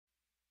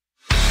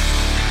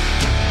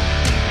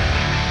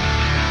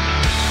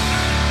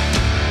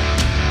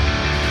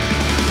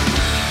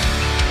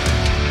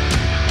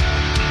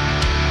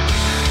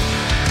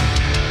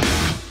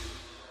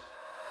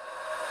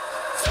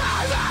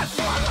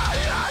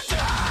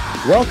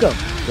Welcome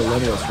to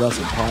Limitless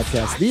Wrestling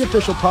Podcast, the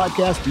official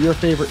podcast for your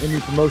favorite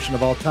indie promotion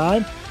of all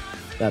time,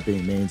 that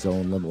being Maine's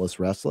own Limitless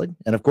Wrestling,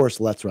 and of course,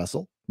 Let's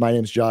Wrestle. My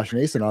name is Josh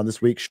Nason. On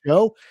this week's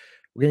show,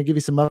 we're going to give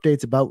you some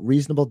updates about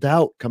Reasonable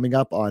Doubt coming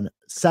up on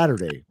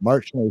Saturday,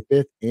 March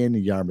 25th in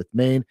Yarmouth,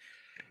 Maine.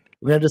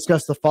 We're going to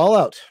discuss the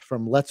fallout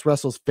from Let's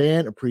Wrestle's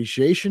Fan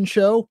Appreciation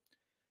Show,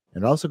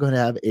 and also going to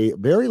have a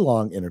very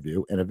long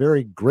interview and a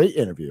very great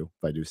interview,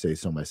 if I do say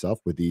so myself,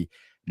 with the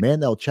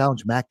man that will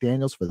challenge Mac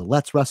Daniels for the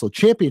Let's Wrestle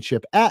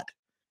Championship at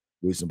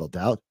Reasonable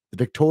Doubt, the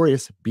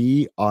victorious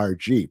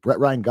BRG. Brett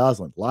Ryan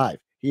Goslin live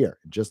here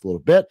in just a little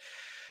bit.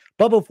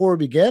 But before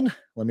we begin,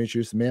 let me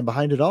introduce the man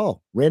behind it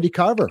all, Randy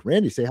Carver.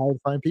 Randy, say hi to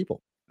fine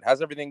people.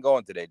 How's everything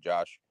going today,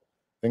 Josh?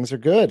 Things are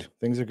good.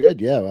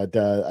 Yeah,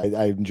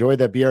 I enjoyed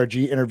that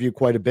BRG interview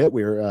quite a bit.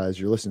 We were, as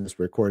you're listening to this,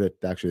 we recorded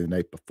it actually the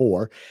night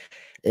before.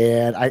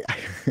 And I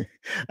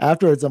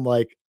afterwards, I'm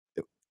like,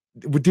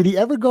 did he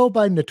ever go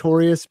by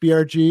Notorious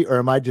BRG, or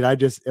am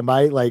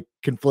I like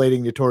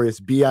conflating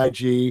Notorious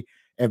BIG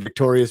and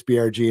Victorious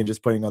BRG and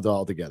just putting it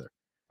all together?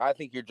 I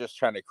think you're just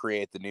trying to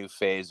create the new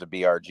phase of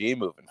BRG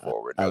moving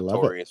forward.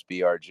 Notorious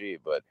BRG,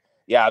 but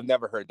yeah, I've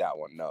never heard that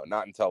one. No,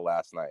 not until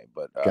last night.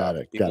 But got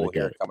it.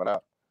 Coming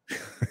up.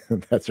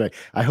 That's right.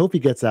 I hope he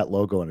gets that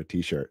logo on a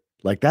T-shirt.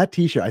 Like that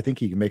T-shirt, I think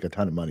he can make a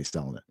ton of money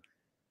selling it.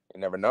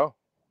 You never know.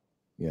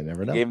 You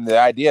never know. Gave him the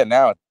idea.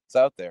 Now it's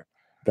out there.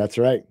 That's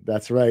right.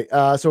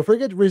 So if we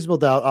get to Reasonable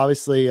Doubt,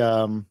 obviously,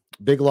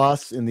 big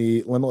loss in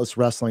the Limitless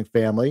Wrestling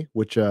family,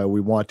 which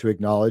we want to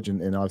acknowledge,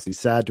 and obviously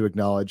sad to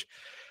acknowledge.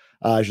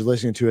 As you're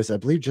listening to us, I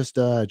believe just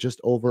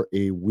over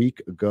a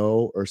week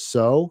ago or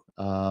so,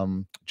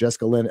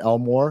 Jessica Lynn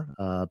Elmore,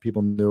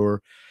 people knew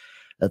her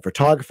as a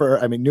photographer.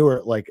 I mean, knew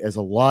her like as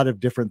a lot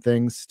of different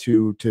things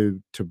to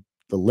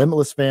the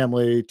Limitless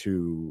family,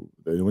 to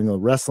the New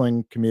England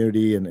wrestling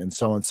community, and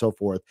so on and so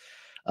forth.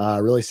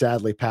 Really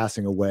sadly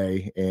passing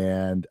away.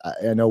 And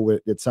I know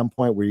at some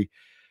point we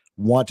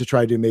want to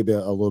try to do maybe a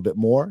little bit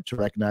more to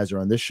recognize her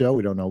on this show.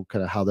 We don't know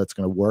kind of how that's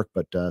going to work,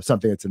 but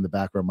something that's in the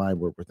back of our mind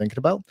we're thinking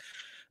about.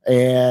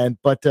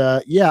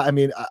 But yeah, I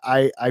mean,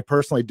 I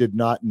personally did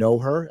not know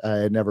her. I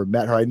had never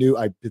met her.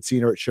 I had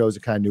seen her at shows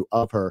and kind of knew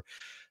of her,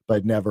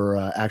 but never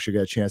actually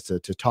got a chance to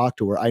talk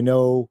to her. I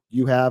know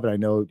you have, and I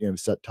know,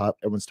 everyone's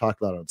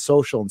talked about it on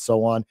social and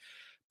so on.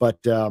 But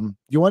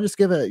you want to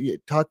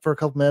just talk for a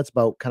couple minutes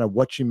about kind of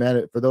what she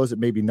meant for those that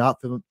maybe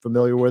not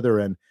familiar with her,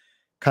 and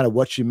kind of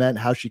what she meant,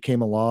 how she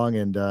came along,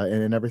 and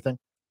everything.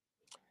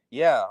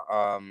 Yeah,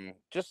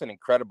 just an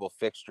incredible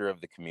fixture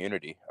of the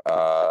community.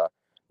 Not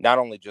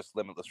only just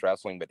Limitless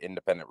Wrestling, but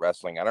independent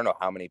wrestling. I don't know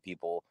how many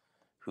people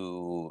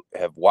who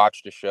have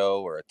watched a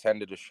show or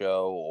attended a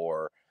show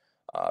or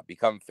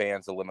become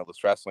fans of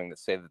Limitless Wrestling that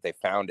say that they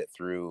found it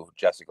through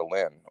Jessica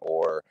Lynn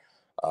or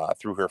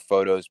through her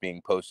photos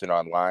being posted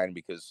online,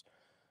 because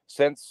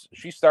since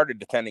she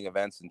started attending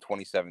events in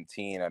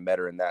 2017, I met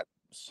her in that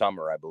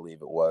summer, I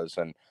believe it was.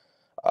 And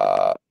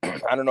I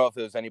don't know if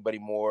there was anybody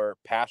more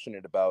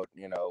passionate about,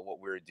 what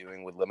we were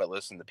doing with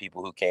Limitless and the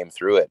people who came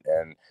through it.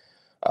 And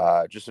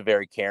just a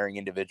very caring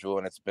individual.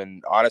 And it's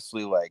been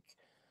honestly like,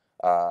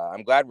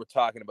 I'm glad we're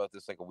talking about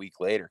this like a week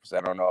later, because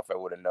I don't know if I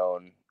would have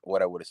known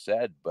what I would have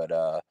said, but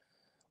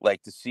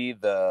like to see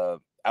the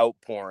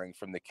outpouring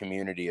from the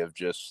community of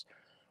just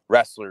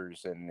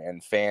wrestlers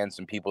and fans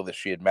and people that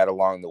she had met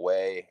along the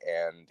way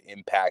and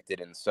impacted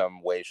in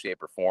some way,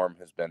 shape, or form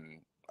has been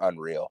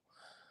unreal.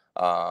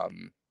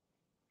 And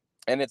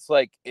it's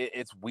like,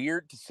 it's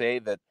weird to say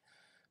that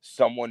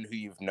someone who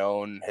you've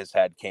known has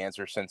had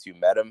cancer since you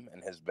met him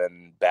and has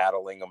been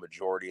battling a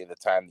majority of the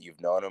time that you've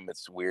known him.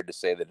 It's weird to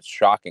say that it's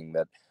shocking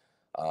that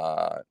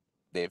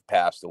they've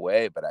passed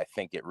away, but I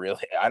think it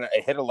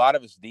hit a lot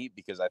of us deep,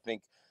 because I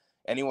think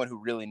anyone who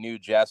really knew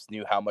Jess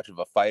knew how much of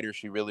a fighter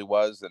she really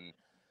was. And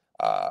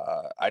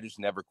I just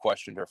never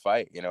questioned her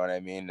fight. You know what I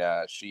mean?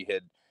 She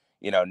had,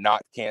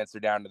 knocked cancer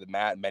down to the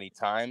mat many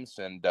times.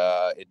 And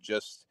it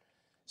just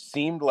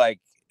seemed like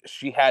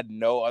she had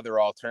no other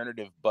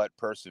alternative but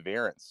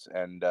perseverance.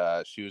 And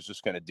she was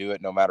just going to do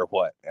it no matter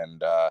what.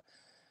 And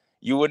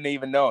you wouldn't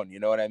even known, you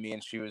know what I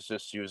mean? She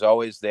was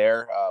always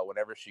there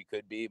whenever she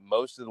could be.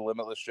 Most of the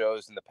Limitless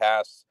shows in the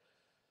past,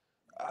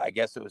 I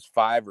guess it was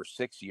 5 or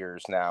 6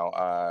 years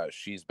now,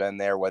 she's been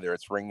there, whether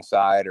it's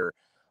ringside or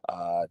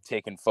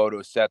taking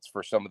photo sets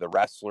for some of the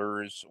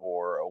wrestlers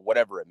or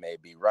whatever it may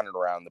be, running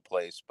around the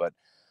place. But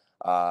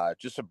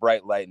just a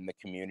bright light in the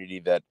community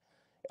that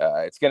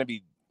it's going to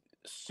be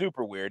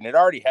super weird. And it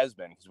already has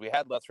been, because we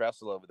had Let's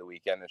Wrestle over the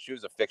weekend, and she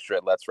was a fixture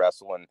at Let's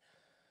Wrestle. And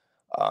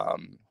I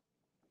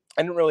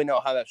didn't really know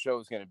how that show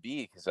was going to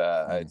be, because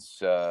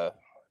it's a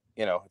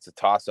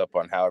toss up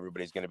on how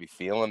everybody's going to be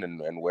feeling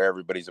and where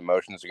everybody's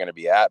emotions are going to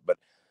be at. But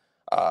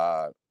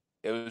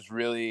it was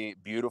really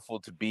beautiful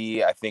to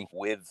be, I think,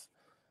 with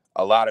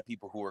a lot of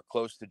people who were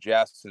close to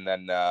Jess. And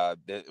then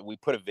we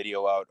put a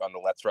video out on the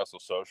Let's Wrestle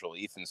social.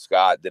 Ethan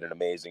Scott did an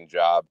amazing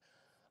job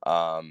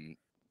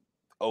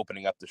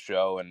opening up the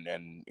show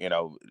and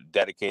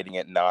dedicating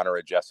it in honor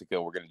of Jessica.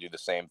 We're going to do the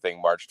same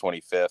thing March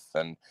 25th.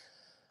 And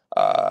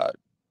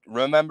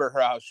remember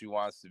her how she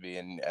wants to be,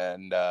 and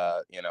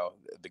you know,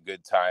 the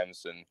good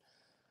times. And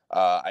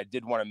I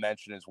did want to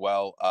mention as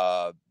well,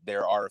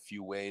 there are a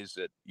few ways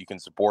that you can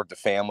support the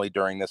family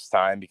during this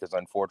time, because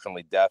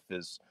unfortunately death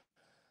is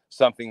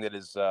something that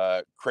is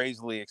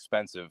crazily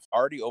expensive.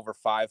 Already over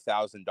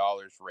 $5,000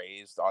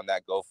 raised on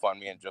that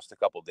GoFundMe in just a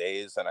couple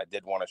days. And I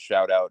did want to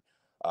shout out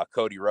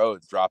Cody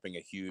Rhodes dropping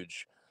a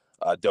huge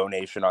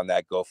donation on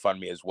that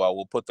GoFundMe as well.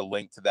 We'll put the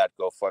link to that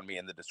GoFundMe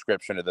in the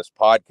description of this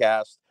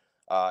podcast,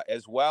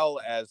 as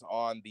well as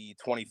on the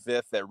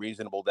 25th at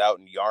Reasonable Doubt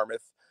in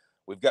Yarmouth.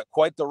 We've got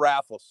quite the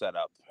raffle set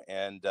up,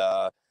 and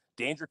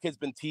Danger Kid's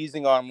been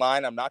teasing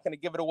online. I'm not going to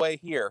give it away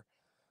here,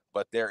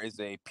 but there is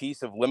a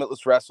piece of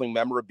Limitless Wrestling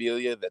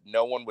memorabilia that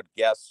no one would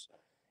guess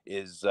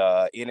is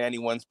in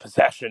anyone's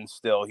possession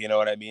still. You know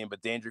what I mean?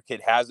 But Danger Kid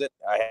has it.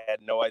 I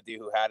had no idea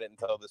who had it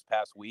until this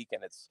past week,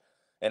 and it's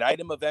an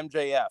item of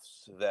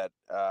MJF's that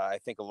I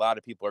think a lot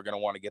of people are going to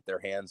want to get their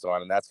hands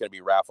on, and that's going to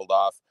be raffled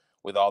off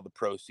with all the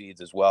proceeds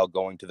as well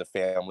going to the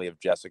family of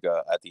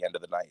Jessica at the end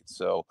of the night.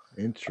 So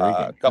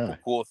a couple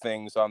cool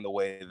things on the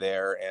way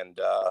there, and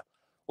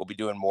we'll be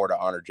doing more to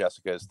honor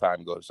Jessica as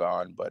time goes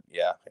on. But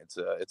yeah, it's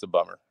a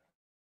bummer.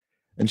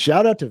 And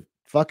shout out to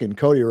fucking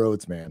Cody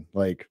Rhodes, man.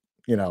 Like,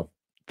 you know,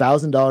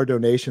 $1,000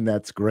 donation.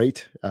 That's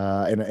great.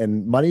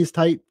 And money's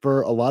tight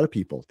for a lot of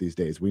people these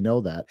days. We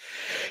know that.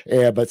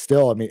 Yeah, but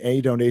still, I mean,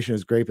 any donation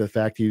is great. But the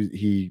fact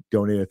he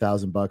donated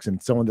 $1,000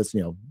 and someone that's,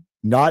 you know,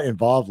 not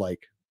involved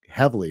like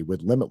heavily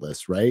with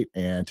Limitless, right?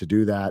 And to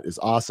do that is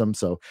awesome.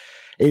 So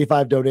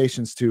 85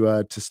 donations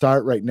to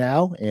start right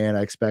now. And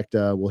I expect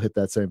we'll hit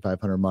that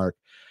 7,500 mark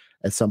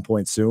at some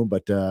point soon.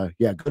 But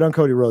yeah, good on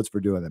Cody Rhodes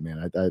for doing that,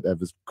 man. That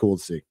was cool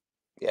to see.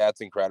 Yeah,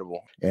 it's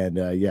incredible. And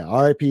yeah,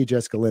 RIP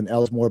Jessica Lynn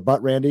Ellsmore.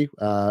 But Randy,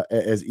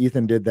 as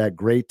Ethan did that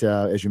great,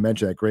 as you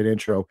mentioned, that great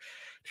intro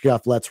to get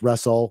off Let's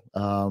Wrestle,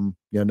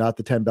 you know, not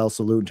the 10 bell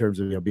salute in terms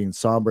of, you know, being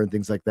somber and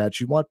things like that.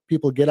 She want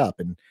people to get up,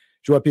 and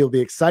she want people to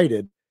be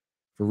excited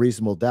for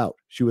Reasonable Doubt.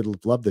 She would have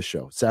loved the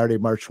show. Saturday,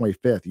 March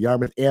 25th,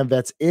 Yarmouth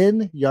AmVets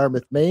in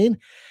Yarmouth, Maine.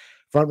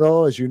 Front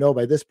row, as you know,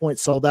 by this point,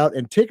 sold out.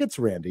 And tickets,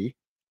 Randy,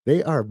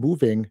 they are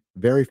moving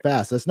very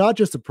fast. That's not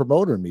just a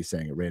promoter and me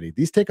saying it, Randy.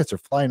 These tickets are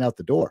flying out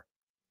the door.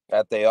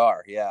 That they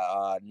are,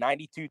 yeah.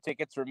 92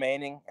 tickets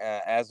remaining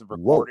as of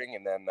recording. Whoa.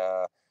 And then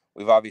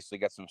we've obviously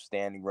got some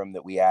standing room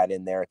that we add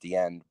in there at the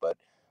end. But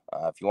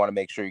if you want to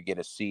make sure you get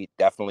a seat,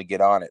 definitely get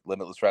on it.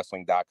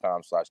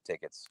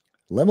 LimitlessWrestling.com/tickets.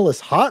 Limitless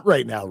hot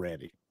right now,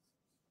 Randy.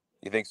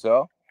 You think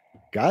so?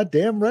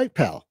 Goddamn right,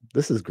 pal.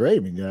 This is great.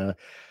 I mean,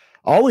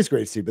 always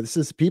great to see, but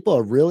people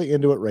are really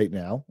into it right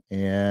now.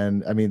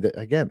 And I mean,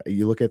 again,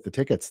 you look at the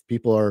tickets,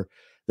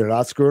 they're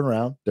not screwing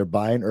around. They're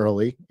buying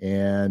early.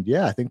 And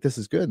yeah, I think this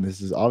is good. And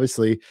this is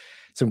obviously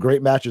some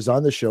great matches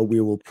on the show.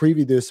 We will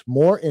preview this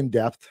more in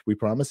depth, we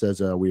promise,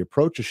 as we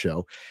approach a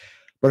show.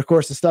 But of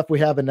course, the stuff we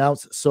have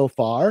announced so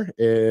far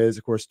is,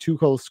 of course, Too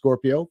Cold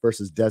Scorpio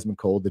versus Desmond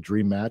Cole, the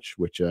dream match,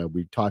 which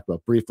we talked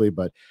about briefly,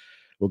 but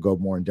we'll go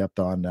more in depth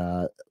on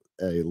a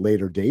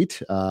later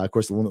date. Of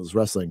course, the Limitless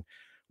Wrestling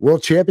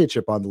World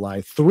Championship on the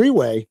line.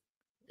 Three-way,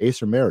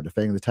 Ace Romero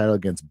defending the title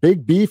against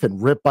Big Beef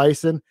and Rip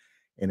Bison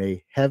in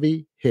a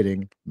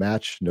heavy-hitting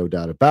match, no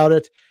doubt about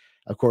it.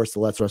 Of course, the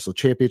Let's Wrestle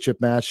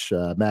Championship match,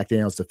 Matt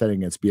Daniels defending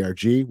against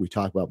BRG. We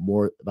talk about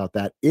more about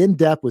that in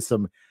depth with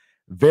some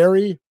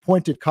very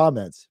pointed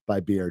comments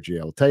by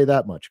BRG. I will tell you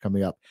that much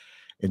coming up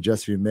in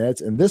just a few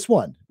minutes. And this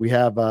one, we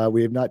have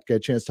not got a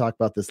chance to talk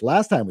about this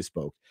last time we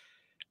spoke.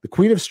 The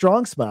Queen of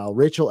Strong Smile,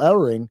 Rachel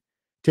Ellering,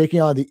 taking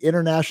on the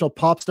international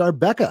pop star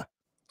Becca.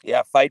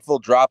 Yeah,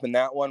 Fightful dropping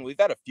that one. We've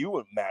had a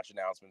few match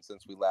announcements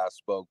since we last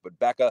spoke, but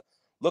Becca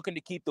looking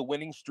to keep the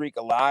winning streak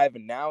alive,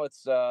 and now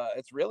it's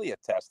really a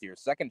test here.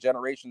 Second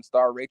generation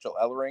star Rachel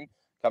Ellering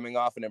coming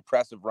off an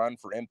impressive run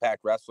for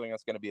Impact Wrestling.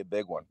 That's going to be a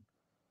big one.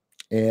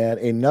 And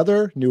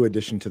another new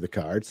addition to the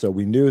card. So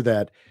we knew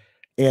that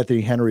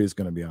Anthony Henry is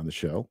going to be on the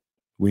show.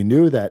 We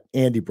knew that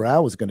Andy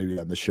Brown was going to be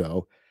on the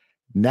show.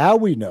 Now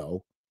we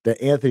know that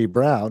Andy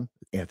Brown,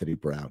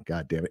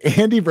 God damn it,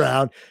 Andy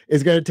Brown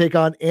is going to take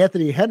on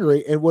Anthony Henry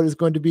in what is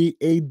going to be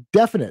a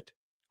definite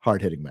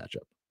hard-hitting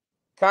matchup.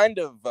 Kind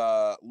of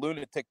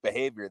lunatic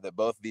behavior that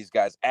both of these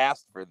guys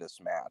asked for this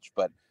match,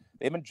 but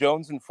they've been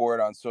jonesing for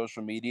it on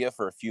social media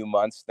for a few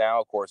months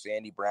now. Of course,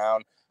 Andy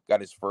Brown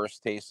got his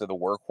first taste of the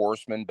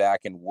Workhorseman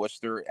back in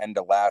Worcester end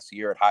of last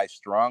year at High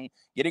Strung,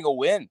 getting a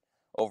win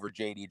over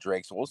JD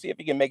Drake. So we'll see if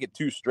he can make it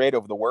two straight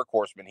over the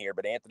Workhorseman here.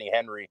 But Anthony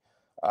Henry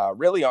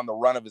really on the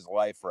run of his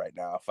life right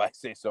now, if I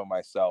say so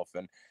myself.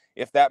 And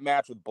if that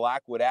match with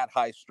Blackwood at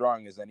High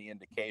Strung is any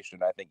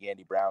indication, I think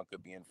Andy Brown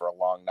could be in for a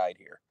long night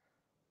here.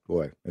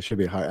 Boy, it should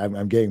be hard.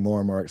 I'm getting more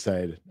and more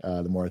excited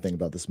the more I think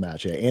about this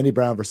match. Yeah, Andy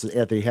Brown versus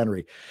Anthony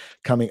Henry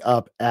coming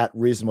up at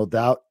Reasonable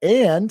Doubt.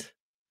 And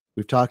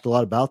we've talked a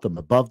lot about them.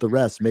 Above the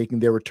Rest making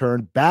their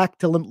return back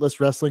to Limitless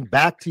Wrestling,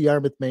 back to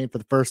Yarmouth, Maine for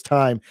the first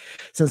time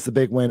since the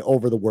big win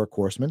over the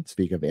Workhorsemen.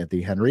 Speaking of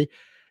Anthony Henry.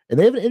 And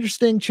they have an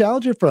interesting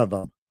challenge in front of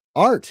them.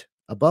 Art.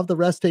 Above the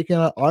Rest taking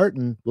on Art.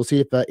 And we'll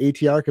see if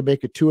ATR can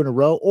make it two in a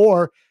row,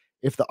 or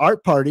if the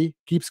art party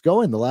keeps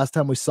going, the last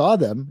time we saw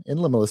them in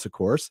Limitless, of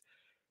course,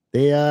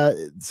 they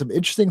some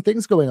interesting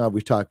things going on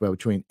we've talked about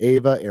between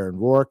Ava, Aaron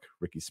Rourke,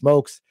 Ricky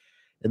Smokes,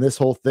 and this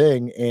whole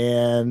thing.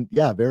 And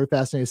yeah, very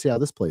fascinating to see how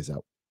this plays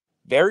out.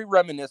 Very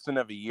reminiscent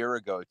of a year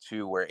ago,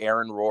 too, where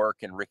Aaron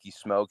Rourke and Ricky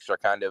Smokes are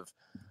kind of,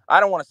 I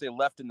don't want to say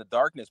left in the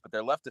darkness, but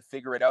they're left to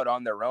figure it out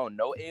on their own.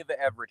 No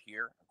Ava Everett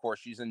here. Of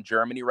course, she's in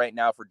Germany right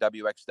now for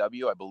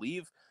WXW. I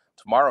believe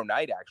tomorrow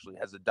night actually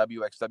has a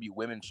WXW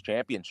Women's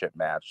Championship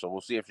match. So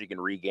we'll see if she can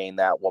regain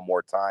that one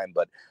more time.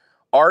 But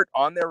Art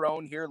on their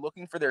own here,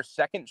 looking for their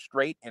second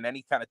straight in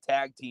any kind of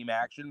tag team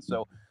action.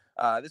 So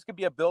this could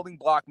be a building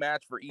block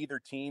match for either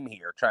team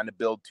here, trying to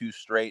build two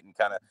straight and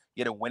kind of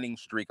get a winning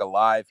streak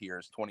alive here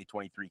as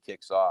 2023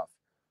 kicks off.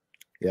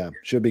 Yeah,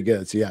 should be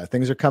good. So yeah,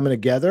 things are coming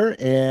together.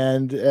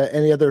 And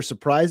any other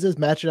surprises,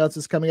 match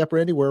announcements coming up,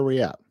 Randy? Where are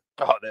we at?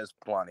 Oh, there's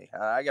plenty.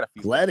 I got a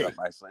few things up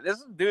my sleeve.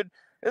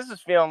 This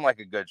is feeling like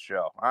a good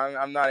show.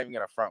 I'm not even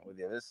gonna front with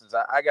you.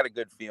 I got a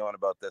good feeling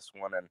about this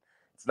one, and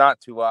it's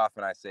not too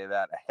often I say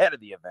that ahead of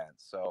the event.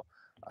 So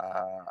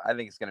I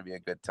think it's gonna be a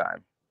good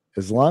time.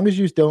 As long as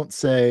you don't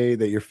say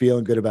that you're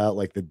feeling good about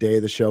like the day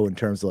of the show in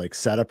terms of like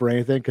setup or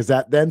anything, because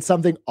then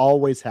something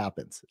always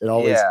happens. It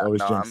always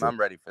jinxes. I'm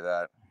ready for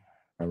that.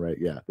 All right,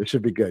 yeah, this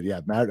should be good. Yeah,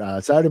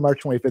 Saturday,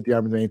 March 25th, the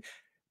Army Main.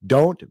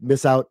 Don't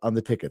miss out on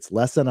the tickets.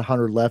 Less than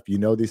 100 left. You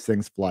know these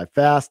things fly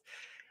fast.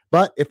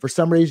 But if for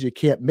some reason you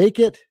can't make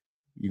it,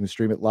 you can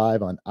stream it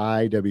live on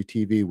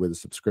IWTV with a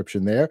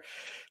subscription there.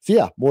 So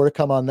yeah, more to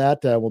come on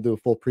that. We'll do a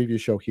full preview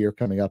show here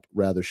coming up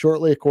rather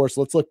shortly. Of course,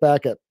 let's look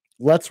back at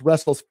Let's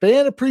Wrestle's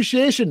Fan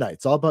Appreciation Night.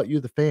 It's all about you,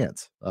 the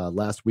fans.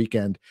 Last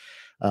weekend,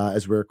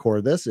 as we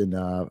record this in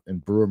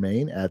Brewer,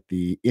 Maine at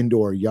the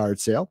indoor yard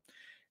sale.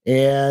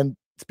 And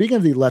speaking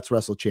of the Let's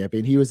Wrestle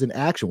champion, he was in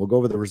action. We'll go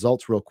over the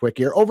results real quick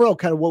here. Overall,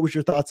 kind of what was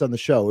your thoughts on the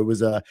show? It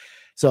was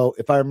so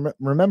if I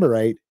remember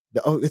right,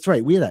 it's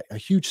right. We had a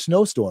huge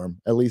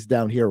snowstorm, at least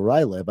down here where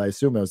I live. I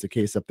assume that was the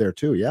case up there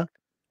too. Yeah.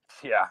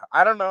 Yeah,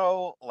 I don't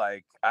know.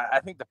 Like, I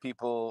think the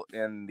people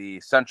in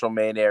the central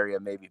Maine area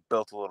maybe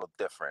built a little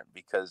different,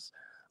 because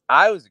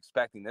I was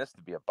expecting this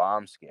to be a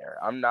bomb scare.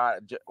 I'm not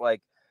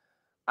like,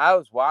 I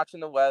was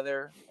watching the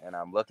weather and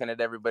I'm looking at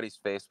everybody's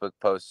Facebook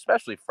posts,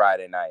 especially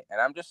Friday night.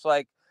 And I'm just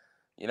like,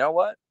 you know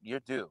what?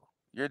 You're due.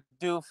 You're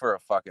due for a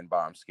fucking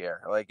bomb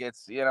scare. Like,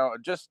 it's,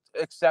 just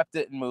accept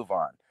it and move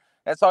on.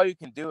 That's all you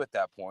can do at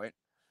that point.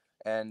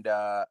 And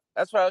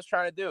that's what I was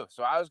trying to do.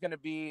 So I was going to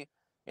be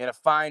in a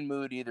fine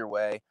mood either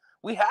way.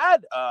 We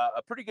had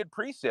a pretty good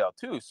pre-sale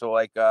too. So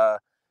like,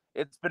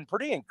 it's been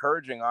pretty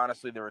encouraging,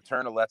 honestly, the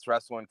return of Let's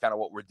Wrestle and kind of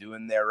what we're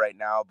doing there right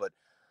now. But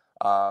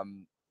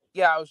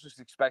yeah, I was just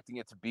expecting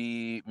it to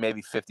be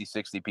maybe 50,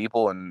 60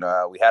 people. And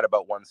we had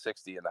about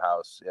 160 in the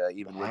house,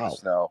 even with the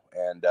snow.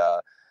 And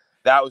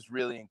that was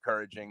really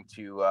encouraging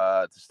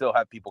to still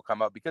have people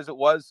come up, because it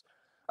was,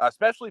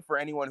 especially for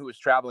anyone who was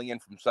traveling in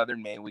from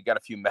Southern Maine, we got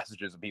a few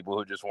messages of people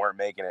who just weren't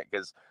making it,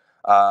 because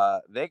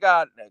they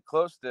got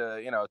close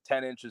to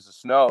 10 inches of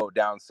snow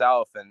down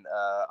south, and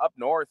up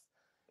north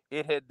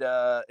it had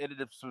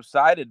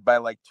subsided by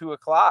like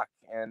 2:00,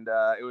 and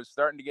it was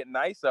starting to get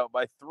nice out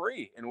by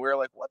 3, and we were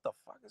like, what the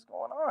fuck is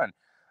going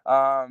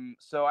on?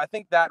 So I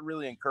think that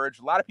really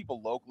encouraged a lot of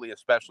people locally,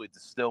 especially, to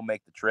still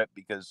make the trip,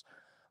 because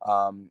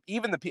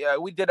even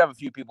we did have a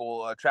few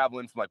people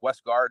traveling from like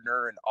West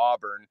Gardner and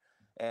Auburn,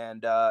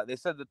 and they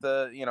said that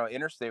the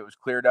interstate was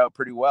cleared out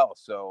pretty well.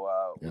 So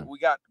we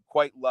got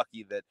quite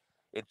lucky that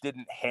it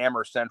didn't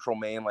hammer central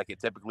Maine like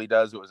it typically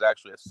does. It was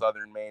actually a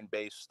southern Maine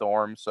based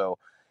storm. So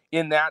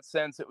in that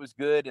sense, it was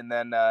good. And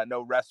then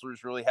no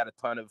wrestlers really had a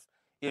ton of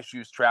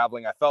issues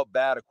traveling. I felt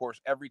bad, of course,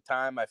 every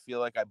time I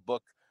feel like I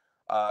book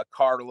a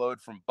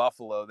carload from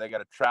Buffalo, they got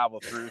to travel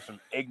through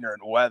some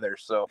ignorant weather.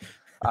 So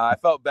I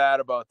felt bad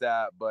about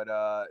that. But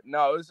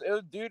no, it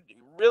was dude,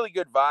 really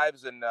good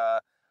vibes. And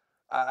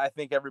I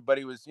think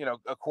everybody was,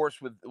 of course,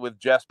 with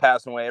Jess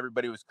passing away,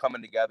 everybody was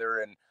coming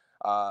together, and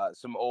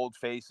some old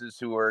faces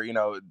who were,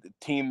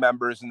 team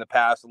members in the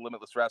past of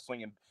Limitless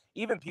Wrestling, and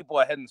even people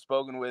I hadn't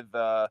spoken with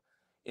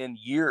in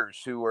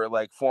years who were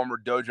like former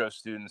dojo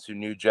students who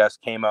knew Jess,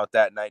 came out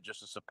that night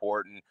just to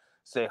support and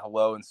say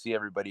hello and see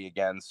everybody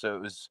again. So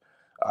it was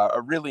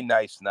a really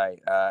nice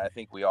night. I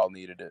think we all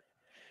needed it.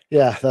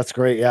 Yeah, that's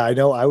great. Yeah, I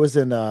know. I was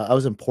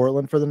in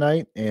Portland for the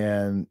night,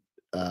 and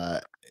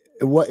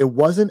it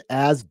wasn't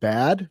as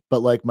bad,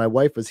 but like my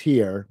wife was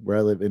here where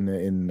I live in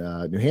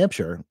New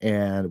Hampshire,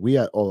 and we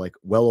had like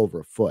well over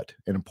a foot.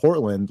 And in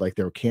Portland, like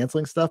they were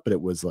canceling stuff, but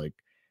it wasn't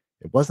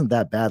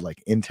that bad,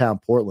 like in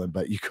town Portland.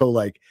 But you go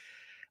like,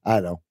 I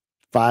don't know,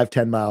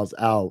 5-10 miles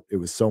out, it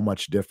was so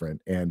much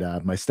different. And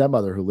my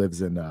stepmother, who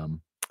lives in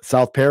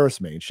South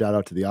Paris, Maine, shout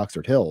out to the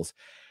Oxford Hills,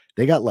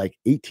 they got like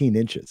 18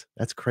 inches.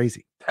 That's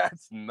crazy.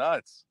 That's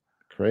nuts.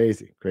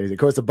 Crazy. Of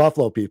course, the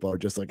Buffalo people are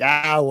just like,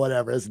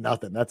 whatever, it's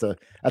nothing. That's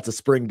a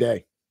spring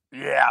day.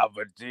 Yeah,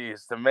 but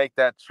geez, to make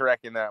that trek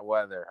in that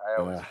weather,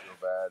 I always feel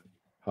bad.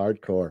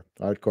 Hardcore.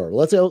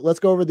 Let's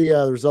go over the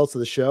results of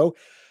the show.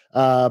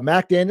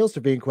 Mac Daniels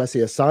defeating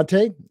Kwesi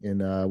Asante in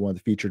one of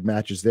the featured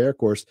matches there. Of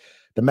course,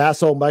 the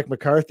Massol Mike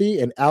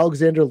McCarthy and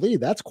Alexander Lee.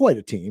 That's quite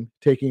a team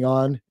taking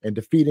on and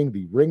defeating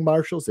the Ring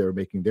Marshals. They were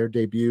making their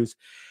debuts.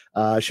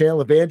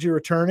 Shayna Levangie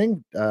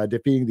returning,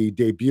 defeating the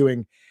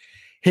debuting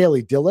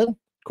Haley Dillon.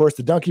 Of course,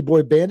 the Donkey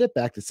Boy Bandit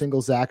back to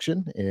singles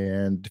action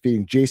and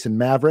defeating Jason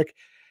Maverick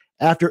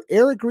after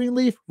Eric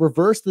Greenleaf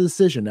reversed the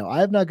decision. Now, I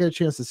have not got a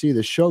chance to see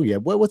this show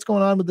yet. What's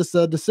going on with this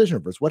decision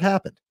reverse? What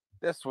happened?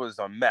 This was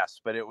a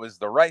mess, but it was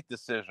the right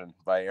decision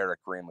by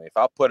Eric Greenleaf.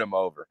 I'll put him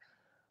over.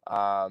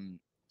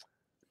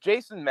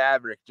 Jason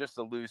Maverick, just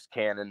a loose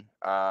cannon,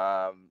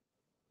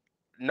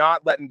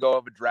 not letting go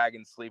of a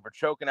dragon sleeper,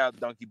 choking out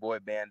Donkey Boy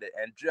Bandit,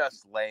 and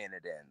just laying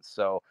it in.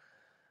 So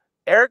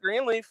Eric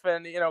Greenleaf,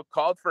 and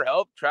called for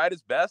help, tried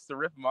his best to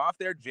rip him off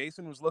there.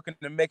 Jason was looking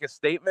to make a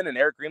statement, and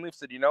Eric Greenleaf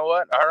said, "You know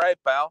what? All right,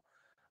 pal."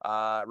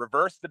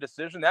 Reversed the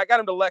decision. That got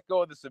him to let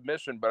go of the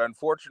submission, but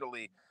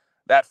unfortunately,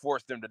 that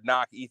forced him to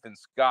knock Ethan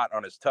Scott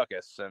on his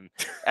tuchus, and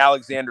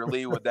Alexander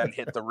Lee would then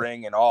hit the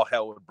ring, and all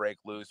hell would break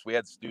loose. We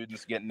had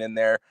students getting in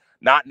there,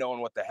 not knowing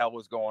what the hell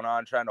was going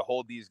on, trying to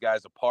hold these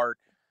guys apart,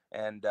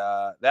 and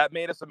that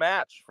made us a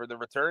match for the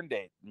return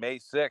date, May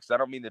 6th. I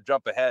don't mean to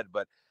jump ahead,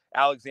 but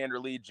Alexander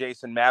Lee,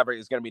 Jason Maverick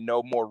is going to be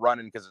no more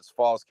running because it's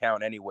Falls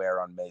Count Anywhere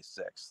on May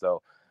 6th.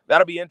 So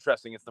that'll be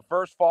interesting. It's the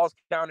first Falls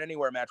Count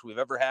Anywhere match we've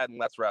ever had in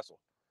Let's Wrestle.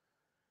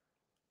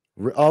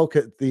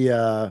 Okay,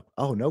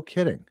 no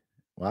kidding.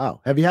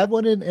 Wow. Have you had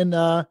one in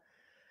I'm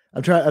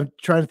trying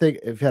to think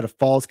if you had a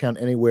Falls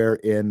Count Anywhere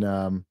in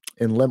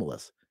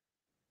Limitless.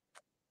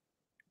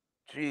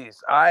 Jeez,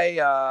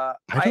 I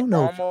don't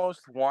know.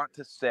 Almost want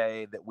to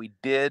say that we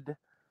did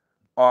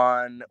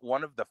on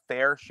one of the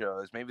fair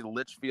shows, maybe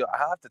Litchfield.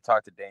 I'll have to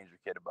talk to Danger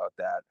Kid about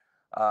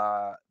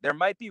that. There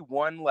might be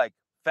one like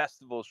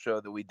festival show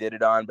that we did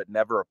it on, but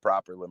never a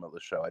proper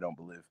Limitless show, I don't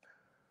believe.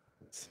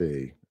 Let's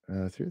see.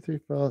 2, 3,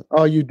 4.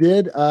 Oh, you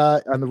did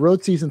on the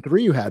Road Season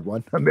 3. You had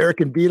one,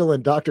 American Beetle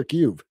and Dr.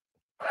 Cube.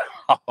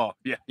 Oh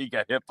yeah, he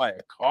got hit by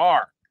a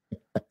car.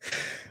 You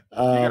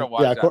gotta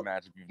watch that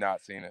match if you've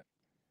not seen it.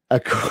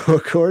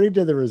 According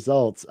to the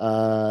results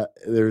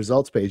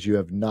page, you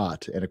have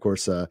not, and of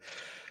course,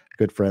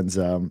 good friends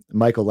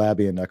Michael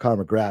Labby and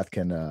Connor McGrath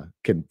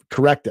can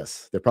correct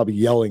us. They're probably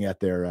yelling at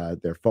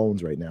their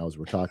phones right now as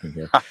we're talking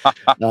here.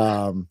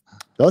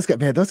 Those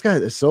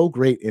guys are so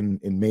great in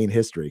Maine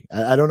history.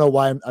 I don't know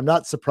why I'm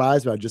not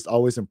surprised, but I'm just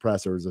always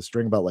impressed. There was a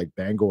string about like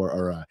Bangor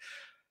or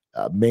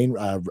Maine,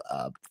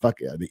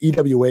 the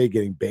EWA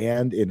getting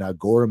banned in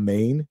Gorham,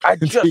 Maine. I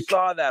just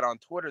saw that on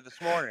Twitter this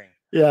morning.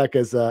 Yeah,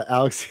 because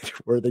Alexander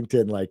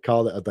Worthington like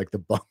called it like the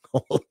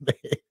bunghole.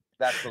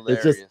 That's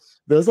hilarious. It's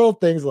just those little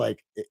things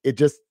like it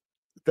just.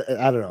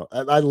 I don't know.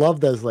 I love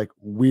those like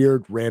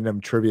weird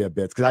random trivia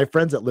bits because I have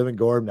friends that live in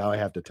Gorham. Now I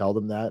have to tell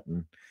them that,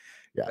 and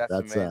yeah,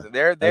 that's amazing.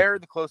 They're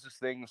the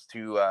closest things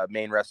to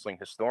Maine wrestling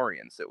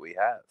historians that we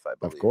have, I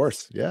believe. Of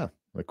course, yeah.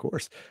 Of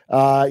course.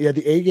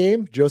 The A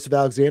game, Joseph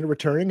Alexander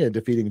returning and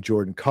defeating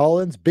Jordan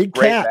Collins. Great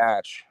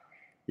match.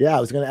 Yeah, I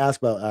was going to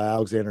ask about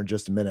Alexander in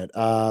just a minute.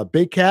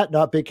 Big Cat,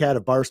 not Big Cat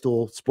of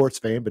Barstool sports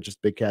fame, but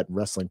just Big Cat in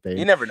wrestling fame.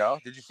 You never know.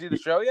 Did you see the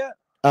show yet?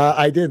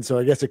 I didn't, so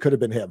I guess it could have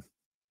been him.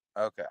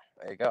 Okay,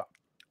 there you go.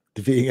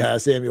 Defeating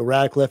Samuel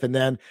Radcliffe. And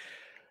then,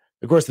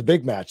 of course, the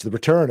big match, the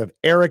return of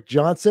Eric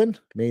Johnson,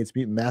 Maine's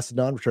Mutant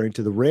Mastodon, returning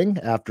to the ring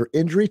after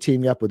injury,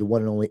 teaming up with the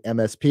one and only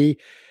MSP,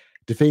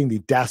 defeating the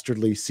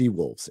Dastardly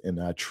Seawolves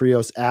in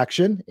trios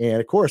action.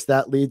 And of course,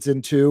 that leads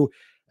into,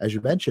 as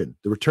you mentioned,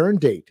 the return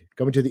date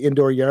coming to the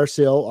indoor yard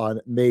sale on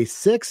May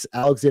 6th.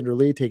 Alexander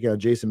Lee taking on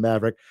Jason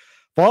Maverick.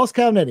 Falls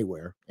Count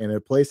Anywhere, and a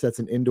place that's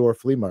an indoor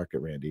flea market,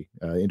 Randy,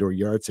 indoor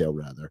yard sale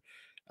rather.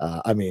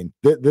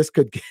 This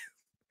could get,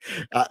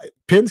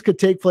 pins could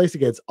take place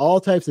against all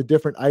types of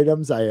different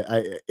items.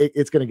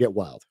 It's going to get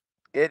wild.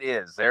 It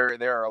is.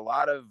 There are a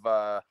lot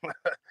of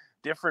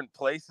different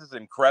places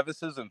and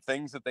crevices and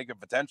things that they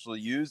could potentially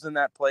use in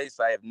that place.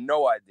 I have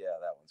no idea how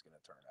that one's going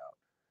to turn out.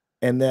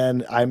 And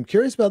then I'm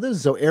curious about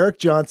this. So Eric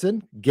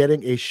Johnson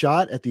getting a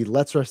shot at the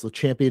Let's Wrestle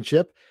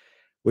Championship,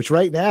 which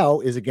right now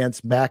is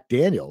against Mac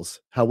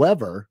Daniels.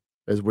 However,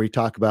 as we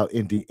talk about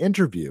in the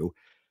interview,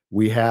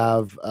 we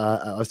have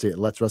let's see, a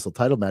Let's Wrestle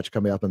title match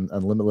coming up on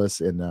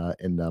Limitless in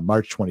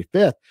March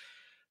 25th.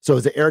 So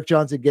is it Eric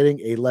Johnson getting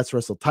a Let's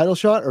Wrestle title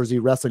shot, or is he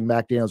wrestling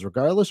Mac Daniels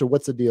regardless, or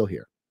what's the deal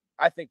here?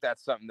 I think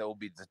that's something that will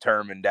be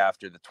determined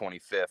after the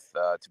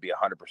 25th to be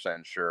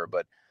 100% sure.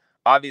 But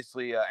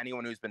obviously,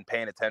 anyone who's been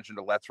paying attention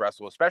to Let's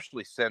Wrestle,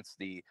 especially since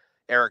the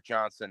Eric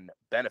Johnson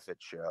benefit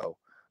show,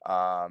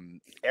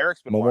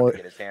 Eric's been wanting to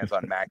get his hands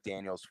on Mac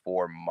Daniels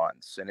for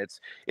months, and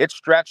it's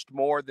stretched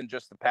more than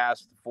just the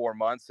past 4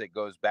 months. It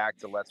goes back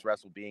to Let's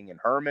Wrestle being in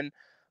Herman,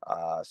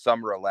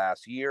 summer of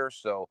last year.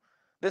 So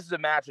this is a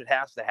match that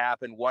has to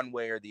happen one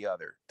way or the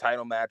other,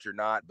 title match or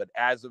not. But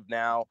as of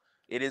now,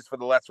 it is for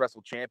the Let's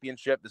Wrestle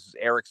Championship. This is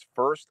Eric's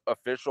first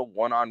official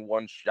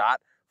one-on-one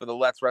shot for the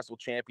Let's Wrestle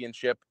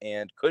Championship,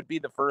 and could be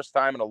the first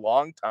time in a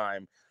long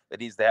time that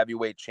he's the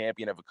heavyweight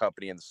champion of a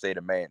company in the state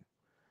of Maine.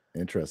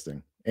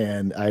 Interesting.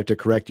 And I have to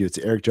correct you. It's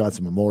the Eric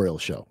Johnson Memorial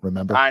Show.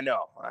 Remember? I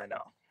know.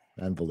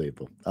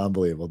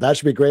 Unbelievable. That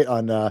should be great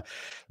on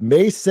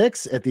May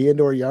 6th at the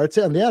indoor yard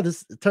sale. And yeah,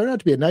 this turned out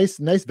to be a nice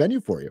venue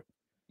for you.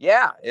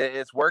 Yeah,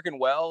 it's working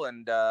well,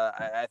 and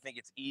I think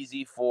it's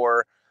easy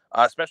for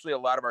especially a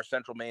lot of our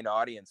Central Maine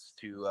audience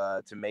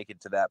to make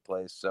it to that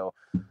place. So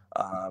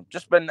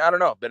just been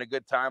a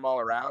good time all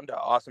around.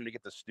 Awesome to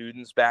get the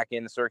students back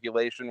in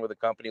circulation with a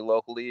company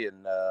locally,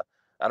 and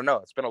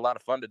it's been a lot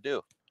of fun to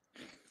do.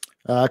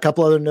 A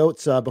couple other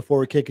notes before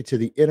we kick it to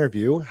the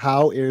interview.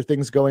 How are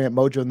things going at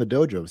Mojo and the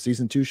Dojo?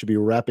 Season 2 should be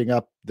wrapping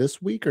up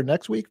this week or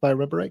next week, if I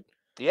remember right.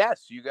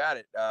 Yes, you got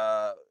it.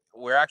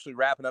 We're actually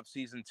wrapping up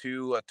season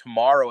 2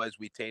 tomorrow as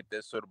we tape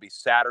this, so it'll be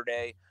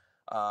Saturday,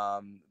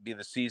 be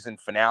the season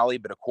finale.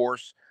 But of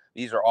course,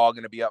 these are all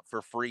going to be up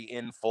for free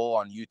in full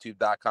on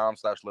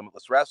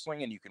youtube.com/Limitless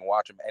Wrestling, and you can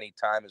watch them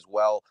anytime as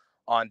well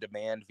on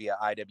demand via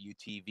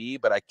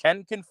IWTV. But I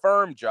can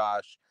confirm,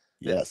 Josh,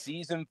 that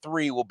season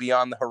 3 will be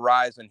on the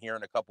horizon here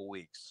in a couple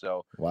weeks.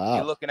 So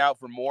be looking out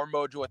for more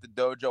Mojo at the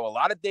Dojo. A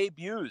lot of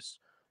debuts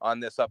on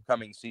this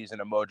upcoming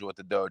season of Mojo at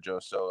the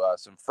Dojo. So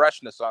some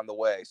freshness on the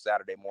way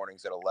Saturday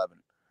mornings at 11.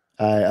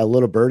 A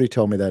little birdie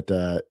told me that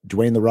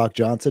Dwayne "The Rock"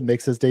 Johnson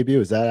makes his debut.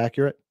 Is that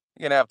accurate?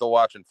 You're going to have to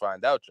watch and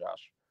find out,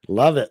 Josh.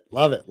 Love it.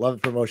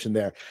 Promotion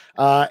there.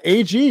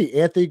 AG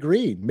Anthony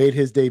Green made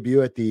his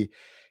debut at the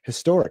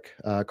historic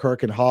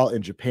Korakuen Hall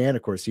in Japan.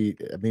 Of course, I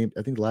think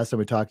the last time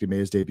we talked, he made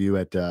his debut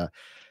at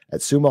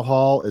Sumo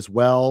Hall as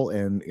well,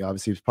 and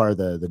obviously he was part of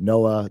the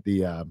Noah,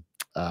 the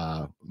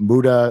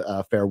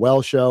Muda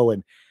farewell show,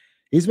 and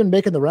he's been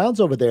making the rounds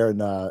over there in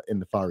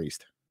the Far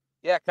East.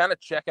 Yeah, kind of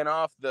checking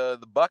off the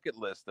bucket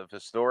list of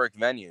historic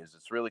venues.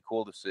 It's really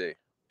cool to see.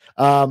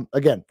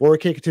 Again, before we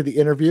kick it to the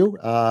interview,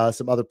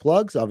 some other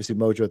plugs. Obviously,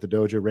 Mojo at the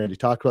Dojo, Randy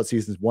talked about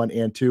seasons 1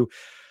 and 2,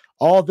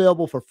 all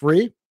available for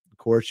free. Of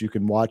course, you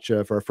can watch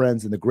for our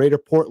friends in the greater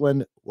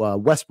Portland,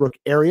 Westbrook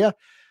area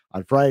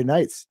on Friday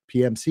nights,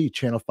 PMC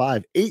Channel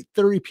 5,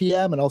 8:30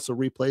 p.m., and also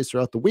replays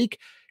throughout the week.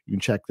 You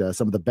can check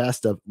some of the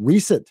best of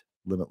recent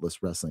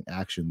Limitless Wrestling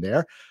action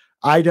there.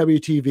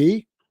 IWTV,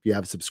 if you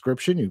have a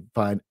subscription, you can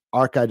find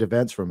archived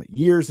events from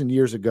years and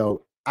years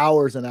ago,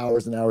 hours and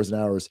hours and hours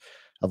and hours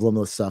of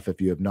Limitless stuff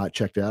if you have not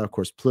checked it out. Of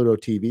course, Pluto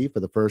TV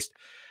for the first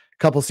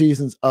couple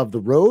seasons of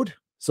The Road.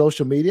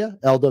 Social media,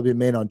 LW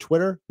Maine on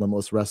Twitter,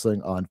 Limitless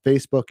Wrestling on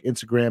Facebook,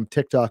 Instagram,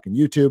 TikTok, and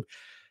YouTube.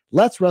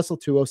 Let's Wrestle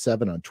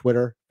 207 on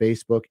Twitter,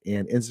 Facebook,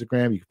 and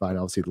Instagram. You can find,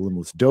 obviously, the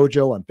Limitless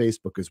Dojo on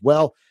Facebook as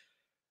well.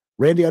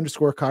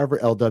 Randy_Carver,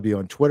 LW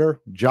on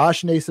Twitter.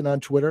 Josh Nason on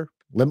Twitter.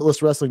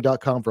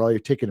 LimitlessWrestling.com for all your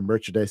ticket and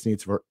merchandise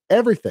needs for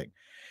everything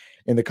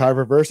in the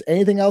Carververse.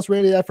 Anything else,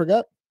 Randy, that I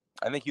forgot?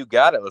 I think you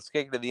got it. Let's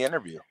get to the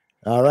interview.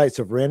 All right.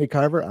 So for Randy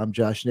Carver, I'm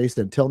Josh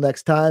Nason. Until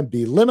next time,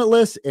 be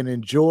limitless and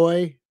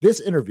enjoy this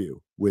interview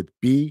with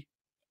BRG.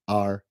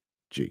 All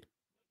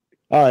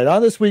right.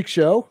 On this week's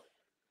show,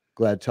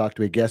 glad to talk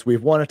to a guest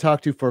we've wanted to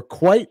talk to for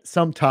quite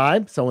some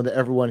time. Someone that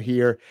everyone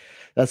here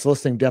that's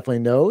listening definitely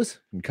knows.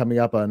 And coming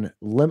up on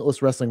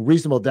Limitless Wrestling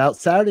Reasonable Doubt,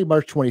 Saturday,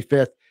 March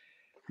 25th,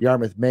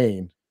 Yarmouth,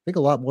 Maine. I think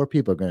a lot more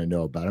people are going to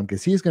know about him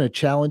because he's going to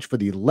challenge for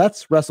the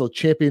Let's Wrestle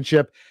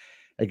Championship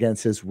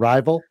against his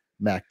rival,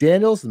 Mac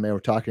Daniels. The man we're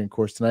talking, of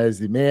course, tonight is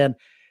the man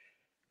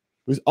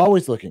who's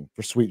always looking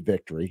for sweet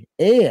victory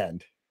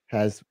and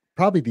has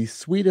probably the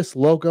sweetest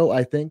logo,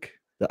 I think,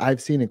 that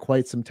I've seen in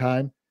quite some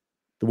time.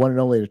 The one and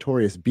only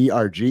Notorious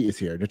BRG is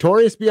here.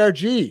 Notorious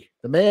BRG,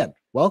 the man.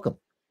 Welcome.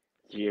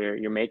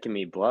 You're making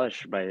me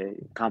blush by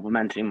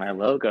complimenting my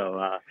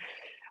logo.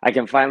 I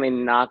can finally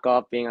knock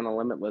off being on the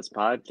Limitless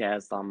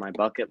podcast on my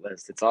bucket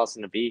list. It's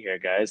awesome to be here,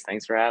 guys.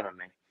 Thanks for having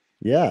me.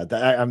 Yeah,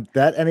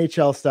 that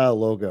NHL style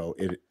logo,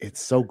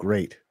 it's so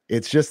great.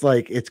 It's just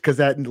like, it's because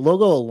that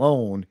logo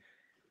alone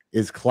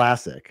is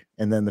classic,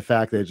 and then the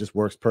fact that it just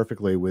works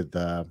perfectly with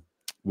the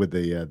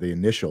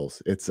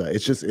initials.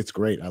 It's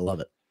great. I love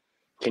it.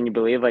 Can you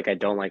believe I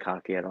don't like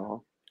hockey at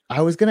all?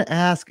 I was gonna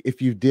ask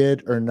if you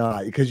did or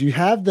not, because you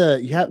have. No.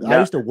 I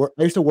used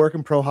to work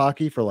in pro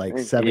hockey for like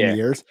 7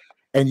 years,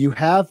 and you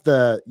have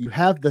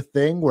the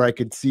thing where I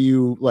could see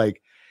you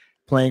like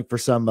playing for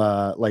some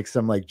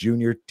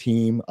junior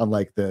team on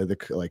like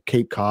the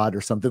Cape Cod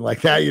or something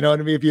like that. You know what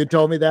I mean? If you had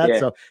told me that.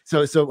 Yeah.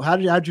 So how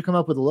did you come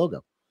up with the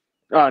logo?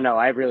 Oh no,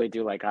 I really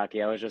do like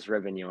hockey. I was just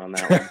ribbing you on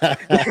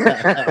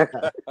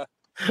that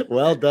one.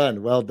 Well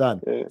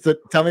done. So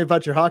tell me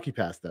about your hockey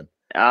past then.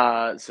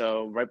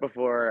 So right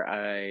before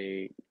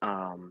I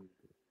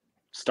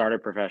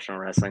started professional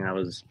wrestling, I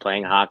was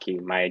playing hockey.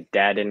 My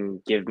dad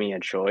didn't give me a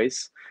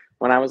choice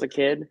when I was a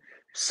kid.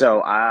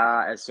 So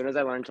as soon as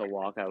I learned to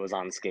walk, I was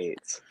on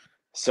skates.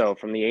 So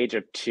from the age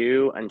of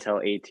 2 until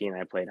 18,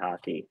 I played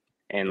hockey,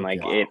 and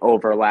it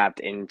overlapped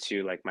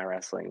into like my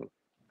wrestling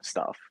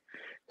stuff.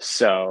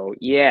 So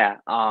yeah,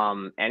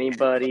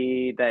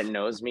 anybody that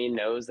knows me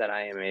knows that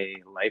I am a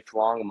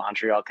lifelong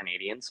Montreal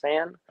Canadiens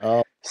fan.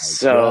 Oh,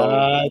 so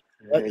God.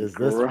 What is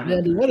this,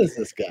 Randy? What is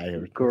this guy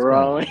here?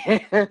 Growing,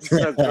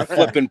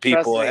 flipping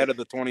people ahead of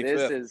the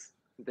 25th.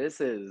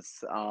 This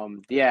is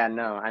yeah,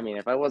 no, I mean,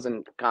 if I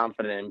wasn't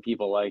confident in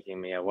people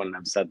liking me, I wouldn't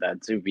have said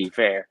that, to be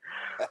fair.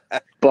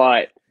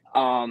 But